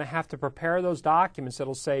is. They're going to have to prepare those documents that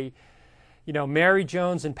will say, Mary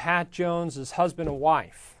Jones and Pat Jones as husband and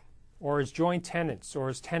wife, or as joint tenants, or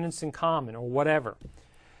as tenants in common, or whatever.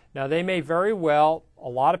 Now, they may very well, a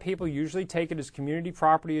lot of people usually take it as community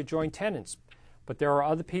property or joint tenants. But there are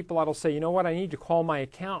other people that'll say, you know what, I need to call my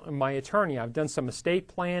attorney. I've done some estate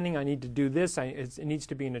planning. I need to do this. It needs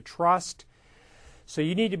to be in a trust. So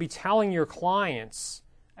you need to be telling your clients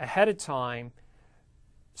ahead of time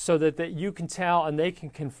so that you can tell, and they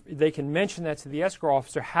can mention that to the escrow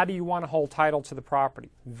officer. How do you want to hold title to the property?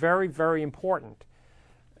 Very, very important.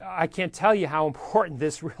 I can't tell you how important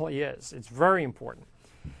this really is. It's very important.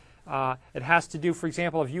 It has to do, for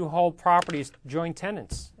example, if you hold properties joint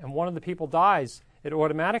tenants and one of the people dies, it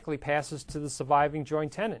automatically passes to the surviving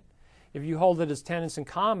joint tenant. If you hold it as tenants in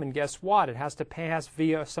common, guess what? It has to pass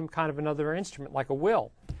via some kind of another instrument like a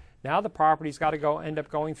will. Now the property's got to end up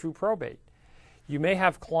going through probate. You may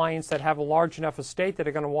have clients that have a large enough estate that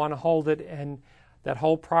are going to want to hold it and that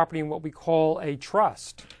whole property in what we call a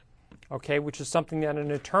trust, okay, which is something that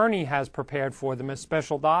an attorney has prepared for them, a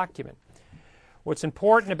special document. What's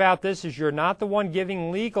important about this is you're not the one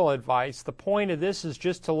giving legal advice. The point of this is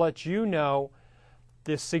just to let you know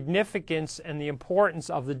the significance and the importance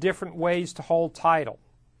of the different ways to hold title.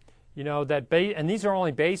 And these are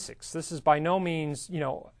only basics. This is by no means,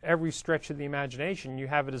 every stretch of the imagination. You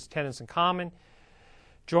have it as tenants in common,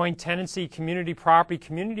 joint tenancy, community property.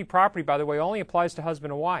 Community property, by the way, only applies to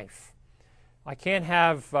husband and wife. I can't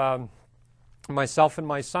have myself and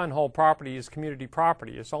my son hold property as community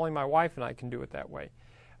property. It's only my wife and I can do it that way.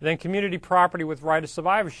 And then community property with right of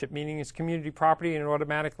survivorship, meaning it's community property and it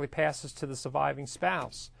automatically passes to the surviving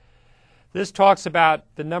spouse. This talks about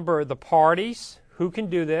the number of the parties, who can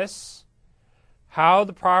do this, how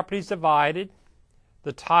the property is divided,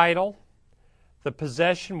 the title, the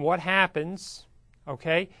possession, what happens,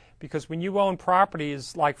 okay? Because when you own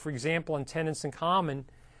properties, like for example in tenants in common,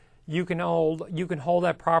 you can hold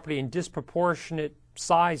that property in disproportionate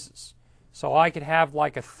sizes. So I could have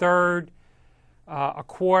like a third, a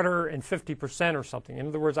quarter, and 50% or something. In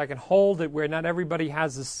other words, I can hold it where not everybody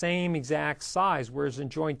has the same exact size, whereas in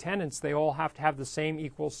joint tenants, they all have to have the same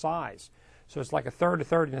equal size. So it's like a third,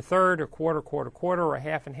 and a third, a quarter, or a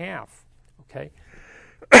half and half. Okay.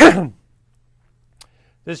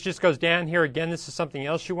 This just goes down here. Again, this is something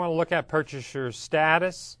else you want to look at, purchaser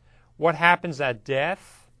status. What happens at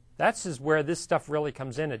death? That's is where this stuff really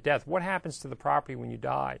comes in at death. What happens to the property when you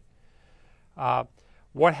die?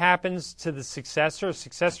 What happens to the successor?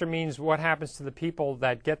 Successor means what happens to the people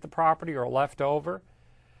that get the property or left over.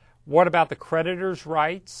 What about the creditor's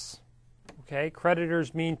rights? Okay,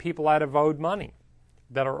 creditors mean people that have owed money,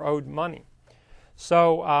 that are owed money.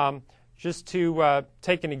 So just to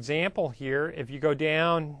take an example here, if you go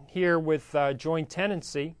down here with joint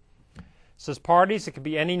tenancy, it says parties, it could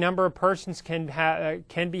be any number of persons, can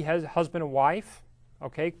be husband and wife,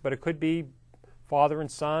 okay, but it could be father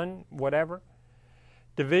and son, whatever.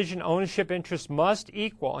 Division, ownership interest must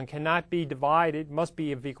equal and cannot be divided, must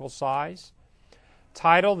be of equal size.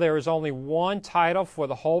 Title, there is only one title for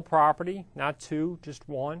the whole property, not two, just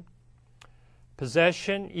one.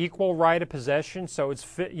 Possession, equal right of possession, so it's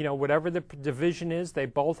whatever the division is, they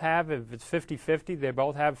both have. If it's 50-50, they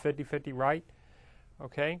both have 50-50 right.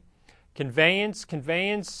 Okay. Conveyance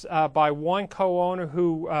by one co-owner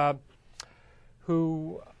who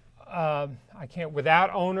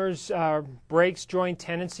without owners breaks joint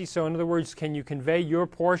tenancy. So in other words, can you convey your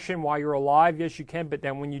portion while you're alive? Yes, you can, but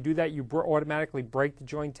then when you do that, you automatically break the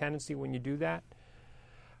joint tenancy when you do that.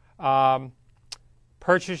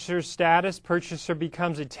 Purchaser status, purchaser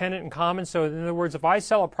becomes a tenant in common. So in other words, if I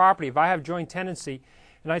sell a property, if I have joint tenancy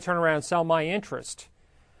and I turn around and sell my interest,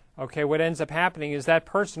 okay, what ends up happening is that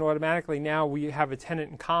person automatically, now we have a tenant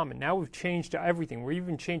in common. Now we've changed everything. We've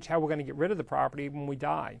even changed how we're going to get rid of the property when we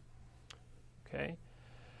die. Okay.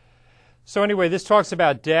 So anyway, this talks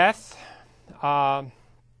about death. Upon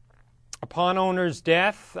owner's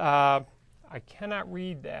death, I cannot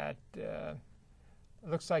read that. It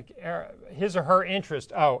looks like his or her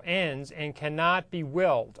interest, ends and cannot be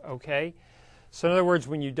willed, okay? So in other words,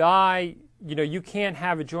 when you die, you can't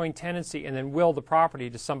have a joint tenancy and then will the property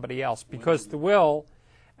to somebody else, because the will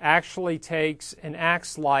actually takes and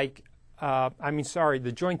acts like,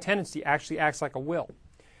 the joint tenancy actually acts like a will.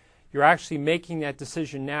 You're actually making that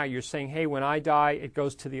decision now. You're saying, hey, when I die, it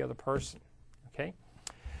goes to the other person, okay?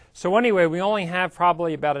 So anyway, we only have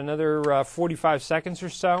probably about another 45 seconds or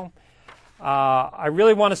so. I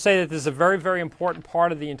really want to say that this is a very, very important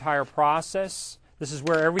part of the entire process. This is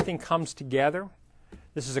where everything comes together.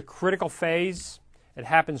 This is a critical phase. It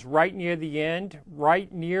happens right near the end,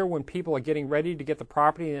 right near when people are getting ready to get the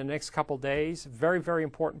property in the next couple days. Very, very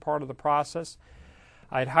important part of the process.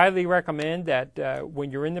 I'd highly recommend that when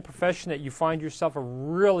you're in the profession that you find yourself a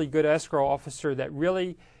really good escrow officer that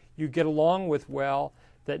really you get along with well,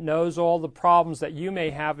 that knows all the problems that you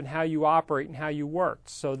may have and how you operate and how you work,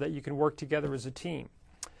 so that you can work together as a team.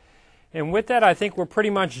 And with that, I think we're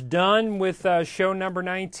pretty much done with show number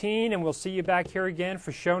 19, and we'll see you back here again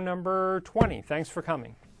for show number 20. Thanks for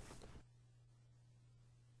coming.